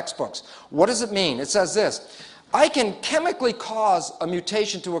all the textbooks. What does it mean? It says this. I can chemically cause a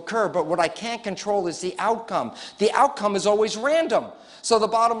mutation to occur, but what I can't control is the outcome. The outcome is always random. So the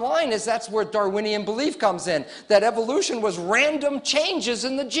bottom line is that's where Darwinian belief comes in, that evolution was random changes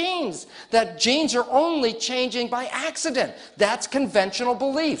in the genes, that genes are only changing by accident. That's conventional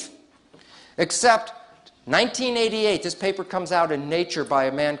belief. Except 1988, this paper comes out in Nature by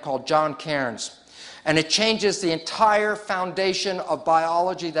a man called John Cairns. And it changes the entire foundation of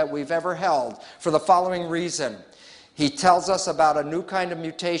biology that we've ever held for the following reason. He tells us about a new kind of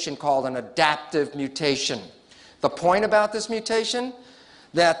mutation called an adaptive mutation. The point about this mutation?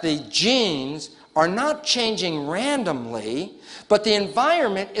 That the genes are not changing randomly, but the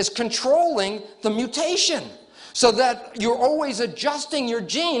environment is controlling the mutation. So that you're always adjusting your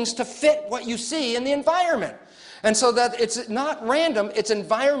genes to fit what you see in the environment. And so that it's not random, it's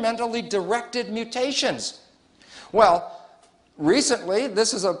environmentally directed mutations. Well, recently,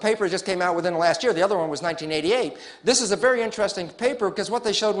 this is a paper that just came out within the last year. The other one was 1988. This is a very interesting paper because what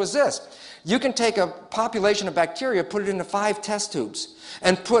they showed was this. You can take a population of bacteria, put it into 5 test tubes,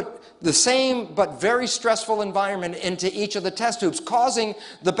 and put the same but very stressful environment into each of the test tubes, causing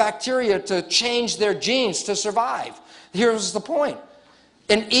the bacteria to change their genes to survive. Here's the point.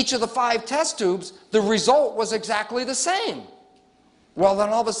 In each of the 5 test tubes, the result was exactly the same. Well, then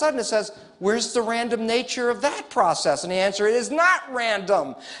all of a sudden it says, where's the random nature of that process? And the answer is not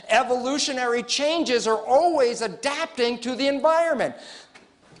random. Evolutionary changes are always adapting to the environment.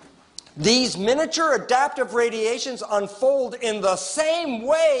 These miniature adaptive radiations unfold in the same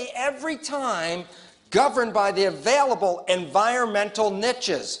way every time, governed by the available environmental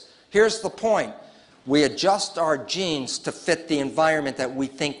niches. Here's the point. We adjust our genes to fit the environment that we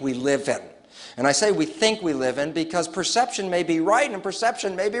think we live in. And I say we think we live in because perception may be right and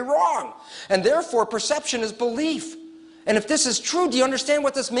perception may be wrong. And therefore, perception is belief. And if this is true, do you understand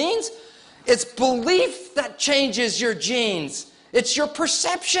what this means? It's belief that changes your genes. It's your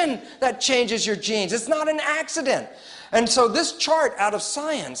perception that changes your genes. It's not an accident. And so this chart out of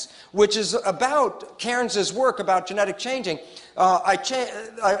Science, which is about Cairns' work about genetic changing,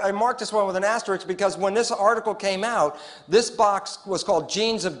 I marked this one with an asterisk because when this article came out, this box was called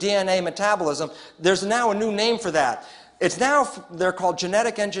Genes of DNA Metabolism. There's now a new name for that. They're called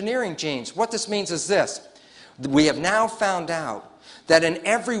genetic engineering genes. What this means is this. We have now found out that in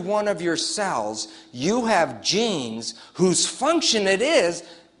every one of your cells, you have genes whose function it is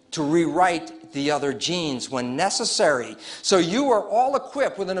to rewrite the other genes when necessary. So you are all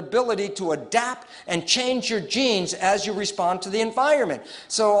equipped with an ability to adapt and change your genes as you respond to the environment.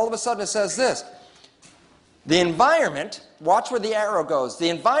 So all of a sudden it says this. The environment, watch where the arrow goes, the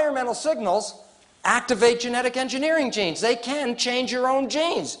environmental signals activate genetic engineering genes. They can change your own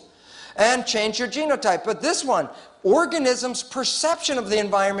genes and change your genotype. But this one, organisms' perception of the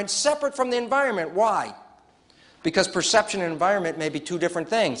environment separate from the environment. Why? Because perception and environment may be 2 different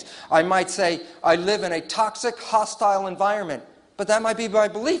things. I might say, I live in a toxic, hostile environment. But that might be my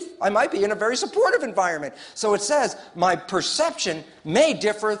belief. I might be in a very supportive environment. So it says, my perception may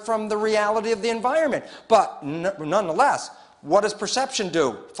differ from the reality of the environment. But nonetheless, what does perception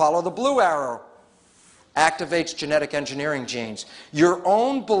do? Follow the blue arrow. Activates genetic engineering genes. Your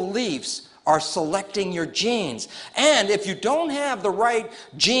own beliefs are selecting your genes. And if you don't have the right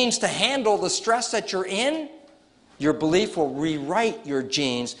genes to handle the stress that you're in, your belief will rewrite your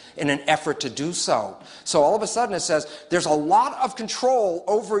genes in an effort to do so. So all of a sudden it says there's a lot of control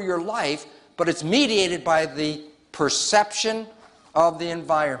over your life, but it's mediated by the perception of the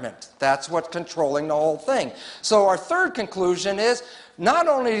environment. That's what's controlling the whole thing. So our third conclusion is not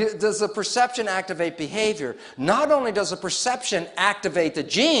only does the perception activate behavior, not only does the perception activate the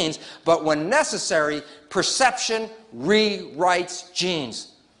genes, but when necessary, perception rewrites genes.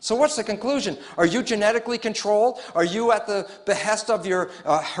 So what's the conclusion? Are you genetically controlled? Are you at the behest of your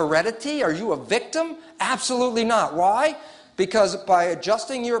heredity? Are you a victim? Absolutely not. Why? Because by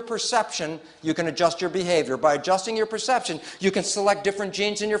adjusting your perception, you can adjust your behavior. By adjusting your perception, you can select different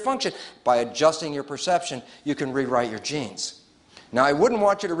genes in your function. By adjusting your perception, you can rewrite your genes. Now, I wouldn't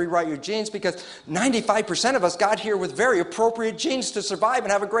want you to rewrite your genes because 95% of us got here with very appropriate genes to survive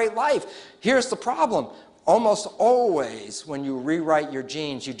and have a great life. Here's the problem. Almost always, when you rewrite your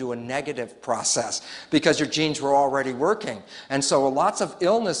genes, you do a negative process because your genes were already working. And so lots of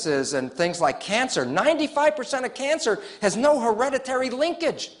illnesses and things like cancer, 95% of cancer has no hereditary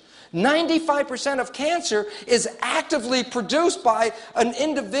linkage. 95% of cancer is actively produced by an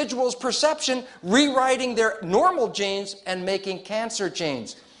individual's perception rewriting their normal genes and making cancer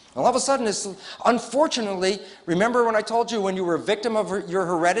genes. All of a sudden, unfortunately, remember when I told you when you were a victim of your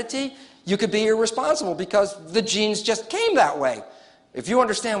heredity, you could be irresponsible because the genes just came that way. If you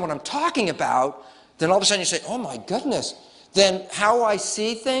understand what I'm talking about, then all of a sudden you say, oh my goodness, then how I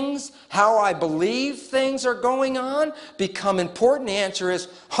see things, how I believe things are going on become important. The answer is,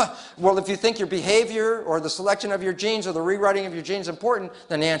 well, if you think your behavior or the selection of your genes or the rewriting of your genes is important,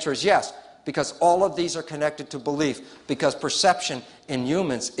 then the answer is yes. Because all of these are connected to belief, because perception in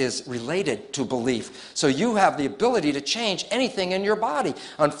humans is related to belief. So you have the ability to change anything in your body.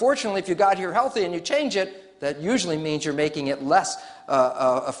 Unfortunately, if you got here healthy and you change it, that usually means you're making it less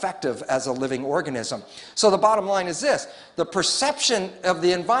effective as a living organism. So the bottom line is this. The perception of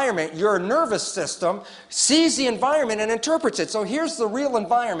the environment, your nervous system, sees the environment and interprets it. So here's the real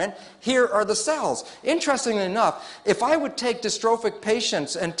environment. Here are the cells. Interestingly enough, if I would take dystrophic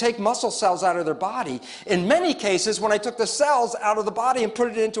patients and take muscle cells out of their body, in many cases, when I took the cells out of the body and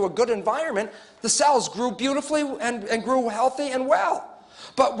put it into a good environment, the cells grew beautifully and grew healthy and well.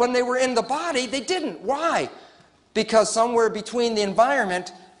 But when they were in the body, they didn't. Why? because somewhere between the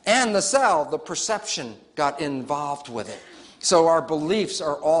environment and the cell, the perception got involved with it. So our beliefs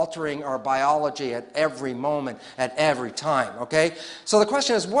are altering our biology at every moment, at every time, okay? So the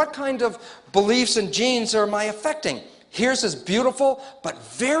question is, what kind of beliefs and genes am I affecting? Here's this beautiful but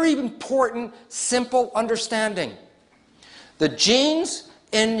very important, simple understanding. The genes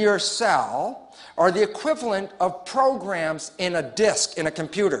in your cell are the equivalent of programs in a disk in a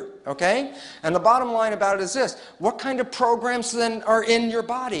computer, okay? And the bottom line about it is this: what kind of programs then are in your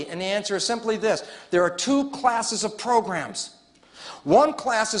body? And the answer is simply this: there are two classes of programs. One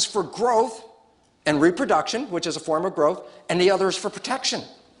class is for growth and reproduction, which is a form of growth, and the other is for protection.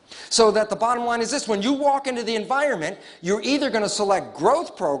 So that the bottom line is this: when you walk into the environment, you're either going to select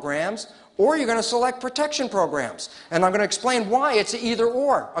growth programs or you're going to select protection programs. And I'm going to explain why it's either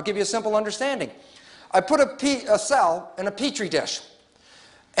or. I'll give you a simple understanding. I put a cell in a petri dish.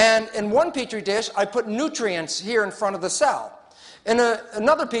 And in one petri dish, I put nutrients here in front of the cell. In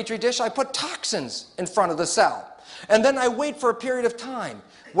another petri dish, I put toxins in front of the cell. And then I wait for a period of time.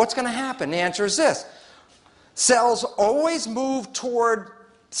 What's going to happen? The answer is this: cells always move toward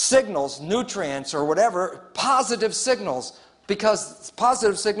signals, nutrients or whatever, positive signals, because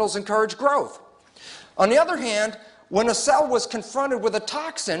positive signals encourage growth. On the other hand, when a cell was confronted with a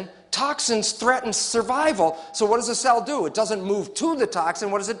toxin, toxins threaten survival. So what does a cell do? It doesn't move to the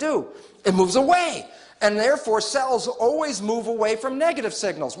toxin. What does it do? It moves away. And therefore, cells always move away from negative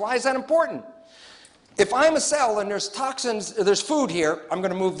signals. Why is that important? If I'm a cell and there's toxins, there's food here, I'm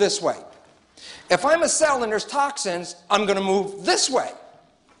going to move this way. If I'm a cell and there's toxins, I'm going to move this way.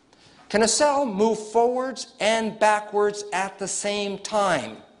 Can a cell move forwards and backwards at the same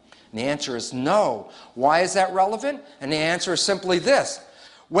time? And the answer is no. Why is that relevant? And the answer is simply this: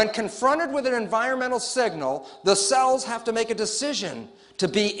 when confronted with an environmental signal, the cells have to make a decision to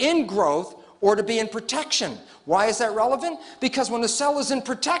be in growth or to be in protection. Why is that relevant? Because when the cell is in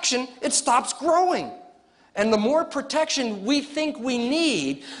protection, it stops growing. And the more protection we think we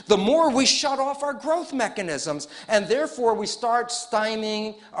need, the more we shut off our growth mechanisms, and therefore we start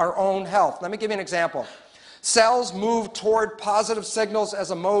stymieing our own health. Let me give you an example. Cells move toward positive signals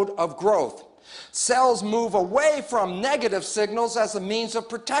as a mode of growth. Cells move away from negative signals as a means of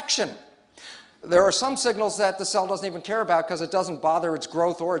protection. There are some signals that the cell doesn't even care about because it doesn't bother its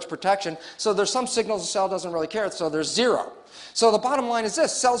growth or its protection. So there's some signals the cell doesn't really care, so there's zero. So the bottom line is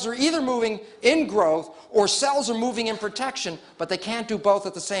this: cells are either moving in growth or cells are moving in protection, but they can't do both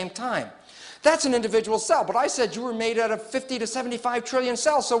at the same time. That's an individual cell, but I said you were made out of 50 to 75 trillion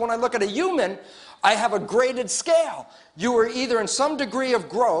cells. So when I look at a human, I have a graded scale. You are either in some degree of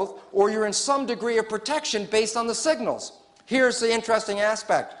growth or you're in some degree of protection based on the signals. Here's the interesting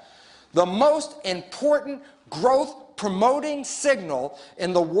aspect. The most important growth-promoting signal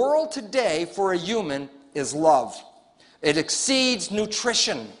in the world today for a human is love. It exceeds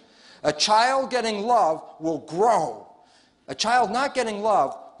nutrition. A child getting love will grow. A child not getting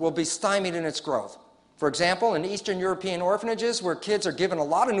love will be stymied in its growth. For example, in Eastern European orphanages where kids are given a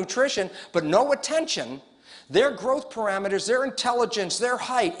lot of nutrition but no attention, their growth parameters, their intelligence, their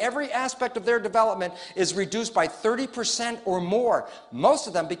height, every aspect of their development is reduced by 30% or more, most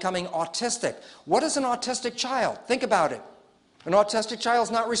of them becoming autistic. What is an autistic child? Think about it. An autistic child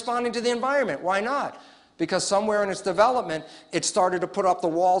is not responding to the environment. Why not? Because somewhere in its development, it started to put up the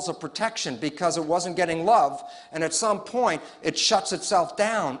walls of protection because it wasn't getting love, and at some point, it shuts itself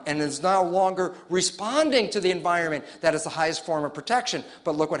down and is no longer responding to the environment that is the highest form of protection.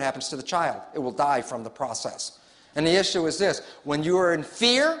 But look what happens to the child. It will die from the process. And the issue is this: when you are in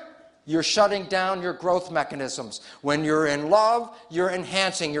fear, you're shutting down your growth mechanisms. When you're in love, you're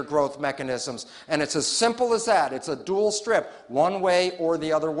enhancing your growth mechanisms. And it's as simple as that. It's a dual strip, one way or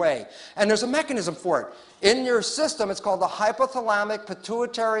the other way. And there's a mechanism for it. In your system, it's called the hypothalamic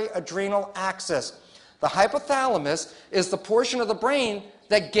pituitary adrenal axis. The hypothalamus is the portion of the brain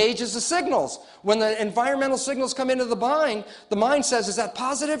that gauges the signals. When the environmental signals come into the mind says, is that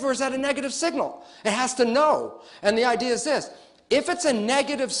positive or is that a negative signal? It has to know. And the idea is this: if it's a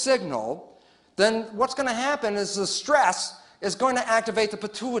negative signal, then what's going to happen is the stress is going to activate the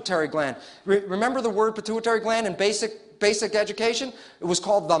pituitary gland. Remember the word pituitary gland in basic education? It was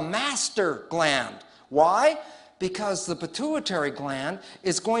called the master gland. Why? Because the pituitary gland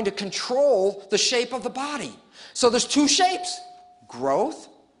is going to control the shape of the body. So there's two shapes: growth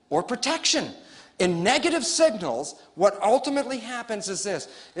or protection. In negative signals, what ultimately happens is this,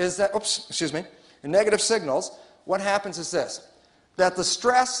 in negative signals, what happens is this: that the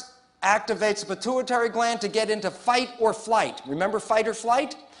stress activates the pituitary gland to get into fight or flight. Remember fight or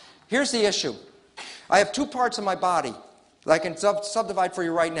flight? Here's the issue. I have two parts of my body. I can subdivide for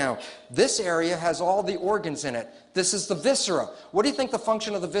you right now. This area has all the organs in it. This is the viscera. What do you think the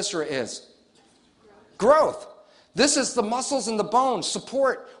function of the viscera is? Growth. This is the muscles and the bones,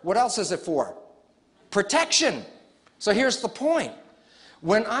 support. What else is it for? Protection. So here's the point.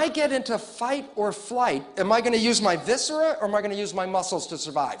 When I get into fight or flight, am I going to use my viscera or am I going to use my muscles to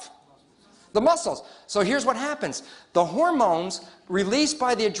survive? The muscles. So here's what happens. The hormones released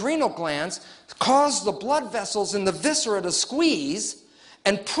by the adrenal glands cause the blood vessels in the viscera to squeeze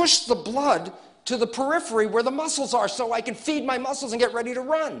and push the blood to the periphery where the muscles are so I can feed my muscles and get ready to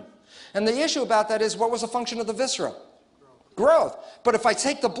run. And the issue about that is, what was the function of the viscera? Growth. But if I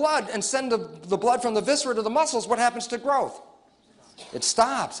take the blood and send the blood from the viscera to the muscles, what happens to growth? It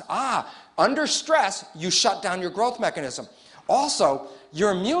stops. Under stress, you shut down your growth mechanism. Also,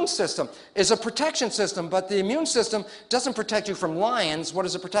 your immune system is a protection system, but the immune system doesn't protect you from lions. What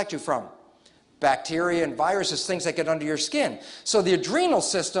does it protect you from? Bacteria and viruses, things that get under your skin. So the adrenal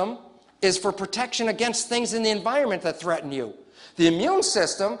system is for protection against things in the environment that threaten you. The immune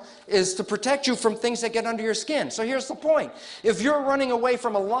system is to protect you from things that get under your skin. So here's the point. If you're running away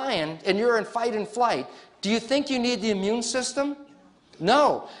from a lion and you're in fight and flight, do you think you need the immune system?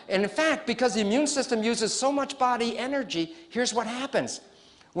 No. And in fact, because the immune system uses so much body energy, here's what happens.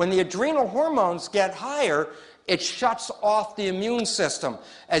 When the adrenal hormones get higher, it shuts off the immune system.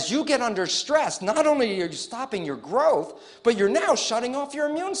 As you get under stress, not only are you stopping your growth, but you're now shutting off your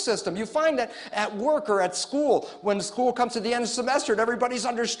immune system. You find that at work or at school, when school comes to the end of the semester and everybody's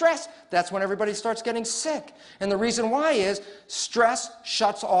under stress, that's when everybody starts getting sick. And the reason why is stress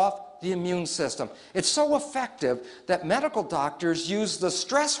shuts off the immune system. It's so effective that medical doctors use the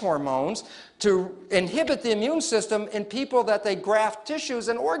stress hormones to inhibit the immune system in people that they graft tissues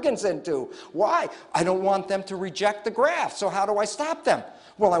and organs into. Why? I don't want them to reject the graft, so how do I stop them?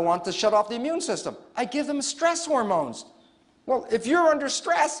 Well, I want to shut off the immune system. I give them stress hormones. Well, if you're under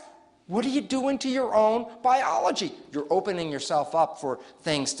stress, what are you doing to your own biology? You're opening yourself up for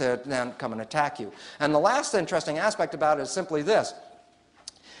things to then come and attack you. And the last interesting aspect about it is simply this.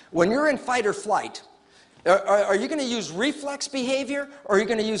 When you're in fight or flight, are you going to use reflex behavior or are you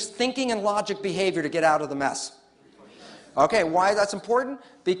going to use thinking and logic behavior to get out of the mess? Okay, why that's important?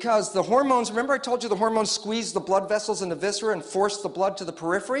 Because the hormones, remember I told you the hormones squeeze the blood vessels in the viscera and force the blood to the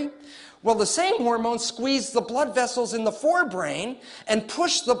periphery? Well, the same hormones squeeze the blood vessels in the forebrain and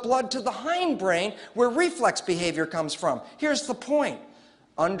push the blood to the hindbrain where reflex behavior comes from. Here's the point.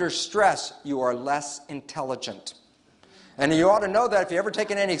 Under stress, you are less intelligent. And you ought to know that if you've ever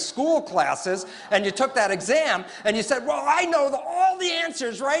taken any school classes and you took that exam and you said, well, I know all the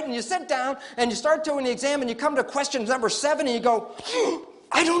answers, right? And you sit down and you start doing the exam and you come to question number 7 and you go,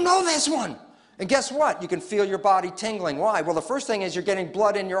 I don't know this one. And guess what? You can feel your body tingling. Why? Well, the first thing is you're getting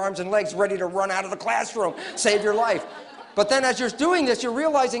blood in your arms and legs ready to run out of the classroom, save your life. But then as you're doing this, you're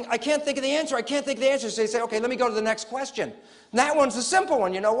realizing, I can't think of the answer. I can't think of the answer. So you say, okay, let me go to the next question. And that one's the simple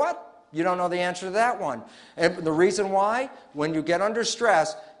one. You know what? You don't know the answer to that one. And the reason why? When you get under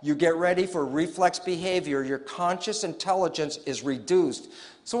stress, you get ready for reflex behavior. Your conscious intelligence is reduced.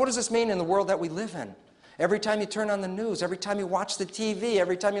 So what does this mean in the world that we live in? Every time you turn on the news, every time you watch the TV,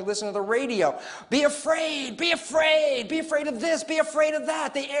 every time you listen to the radio, be afraid, be afraid, be afraid of this, be afraid of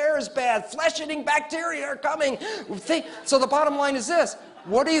that. The air is bad. Flesh-eating bacteria are coming. So the bottom line is this.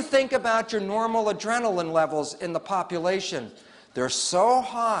 What do you think about your normal adrenaline levels in the population? They're so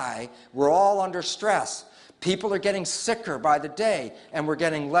high, we're all under stress. People are getting sicker by the day, and we're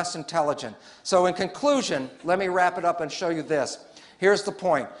getting less intelligent. So in conclusion, let me wrap it up and show you this. Here's the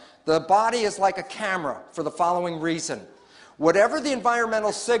point. The body is like a camera for the following reason. Whatever the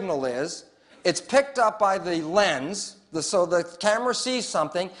environmental signal is, it's picked up by the lens. So the camera sees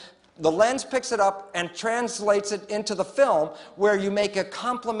something, the lens picks it up and translates it into the film where you make a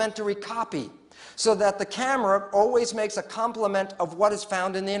complementary copy. So that the camera always makes a complement of what is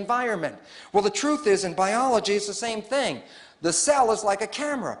found in the environment. Well, the truth is, in biology, it's the same thing. The cell is like a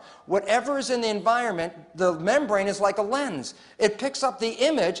camera. Whatever is in the environment, the membrane is like a lens. It picks up the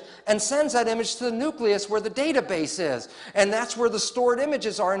image and sends that image to the nucleus where the database is. And that's where the stored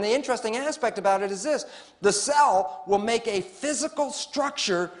images are. And the interesting aspect about it is this. The cell will make a physical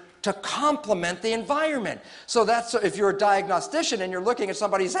structure to complement the environment. So that's, if you're a diagnostician and you're looking at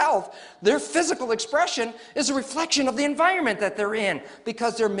somebody's health, their physical expression is a reflection of the environment that they're in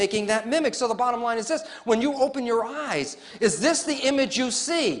because they're making that mimic. So the bottom line is this, when you open your eyes, is this the image you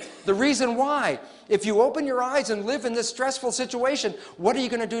see? The reason why, if you open your eyes and live in this stressful situation, what are you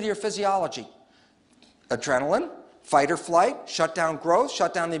going to do to your physiology? Adrenaline, fight or flight, shut down growth,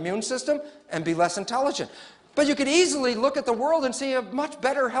 shut down the immune system, and be less intelligent. But you could easily look at the world and see a much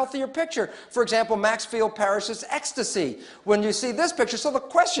better, healthier picture. For example, Maxfield Parrish's ecstasy. When you see this picture, so the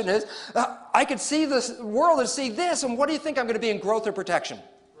question is, I could see this world and see this, and what do you think I'm going to be in growth or protection?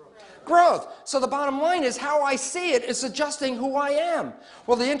 Growth. So the bottom line is how I see it is adjusting who I am.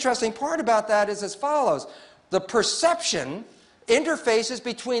 Well, the interesting part about that is as follows. The perception interfaces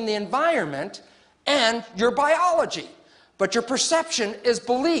between the environment and your biology. But your perception is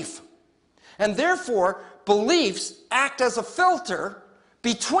belief. And therefore, beliefs act as a filter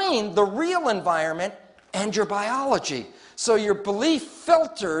between the real environment and your biology. So your belief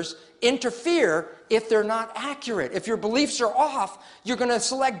filters interfere if they're not accurate. If your beliefs are off, you're going to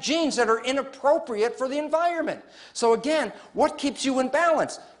select genes that are inappropriate for the environment. So again, what keeps you in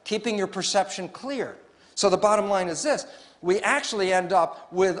balance? Keeping your perception clear. So the bottom line is this. We actually end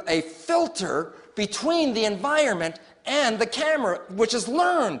up with a filter between the environment and the camera, which is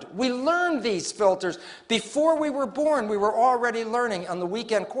learned. We learned these filters. Before we were born, we were already learning. On the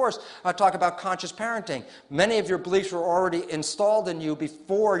weekend course, I talk about conscious parenting. Many of your beliefs were already installed in you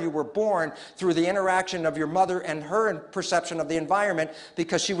before you were born through the interaction of your mother and her perception of the environment,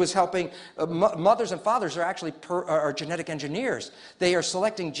 because she was helping. Mothers and fathers are actually are genetic engineers. They are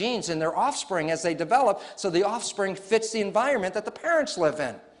selecting genes in their offspring as they develop, so the offspring fits the environment that the parents live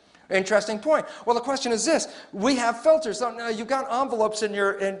in. Interesting point. Well, the question is this. We have filters. So now you've got envelopes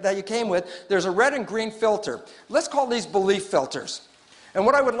that you came with. There's a red and green filter. Let's call these belief filters. And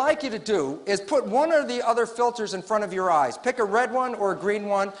what I would like you to do is put one or the other filters in front of your eyes. Pick a red one or a green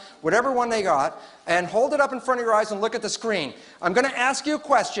one, whatever one they got, and hold it up in front of your eyes and look at the screen. I'm going to ask you a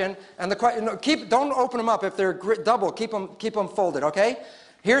question, and don't open them up. If they're double, keep them folded, okay?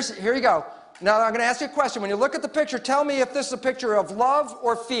 Here you go. Now, I'm going to ask you a question. When you look at the picture, tell me if this is a picture of love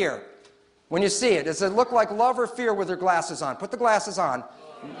or fear. When you see it, does it look like love or fear with your glasses on? Put the glasses on.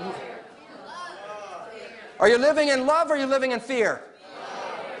 Are you living in love or are you living in fear?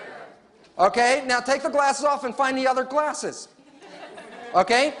 Okay, now take the glasses off and find the other glasses.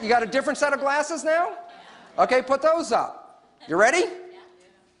 Okay, you got a different set of glasses now? Okay, put those up. You ready?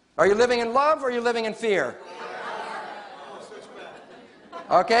 Are you living in love or are you living in fear?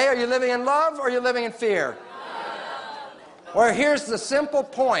 Okay, are you living in love or are you living in fear? Well, here's the simple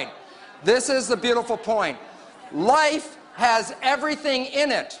point. This is the beautiful point. Life has everything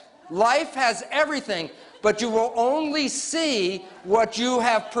in it. Life has everything, but you will only see what you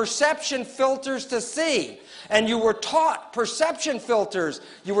have perception filters to see. And you were taught perception filters.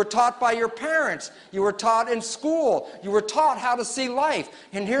 You were taught by your parents. You were taught in school. You were taught how to see life.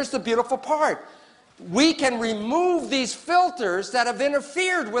 And here's the beautiful part. We can remove these filters that have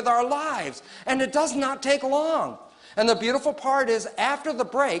interfered with our lives, and it does not take long. And the beautiful part is, after the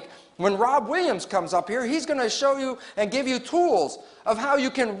break, when Rob Williams comes up here, he's going to show you and give you tools of how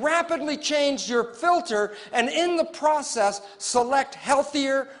you can rapidly change your filter and in the process select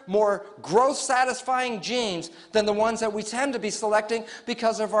healthier, more growth-satisfying genes than the ones that we tend to be selecting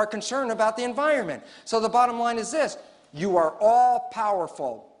because of our concern about the environment. So the bottom line is this. You are all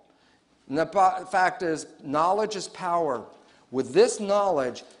powerful. And the fact is, knowledge is power. With this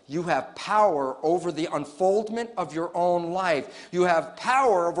knowledge, you have power over the unfoldment of your own life. You have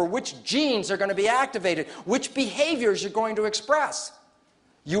power over which genes are going to be activated, which behaviors you're going to express.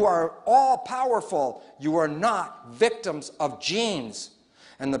 You are all powerful. You are not victims of genes.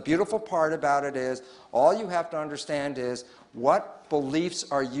 And the beautiful part about it is, all you have to understand is, what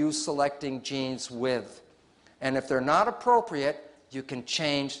beliefs are you selecting genes with? And if they're not appropriate, you can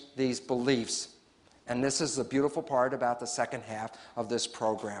change these beliefs. And this is the beautiful part about the second half of this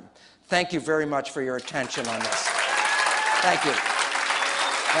program. Thank you very much for your attention on this. Thank you.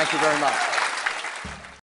 Thank you very much.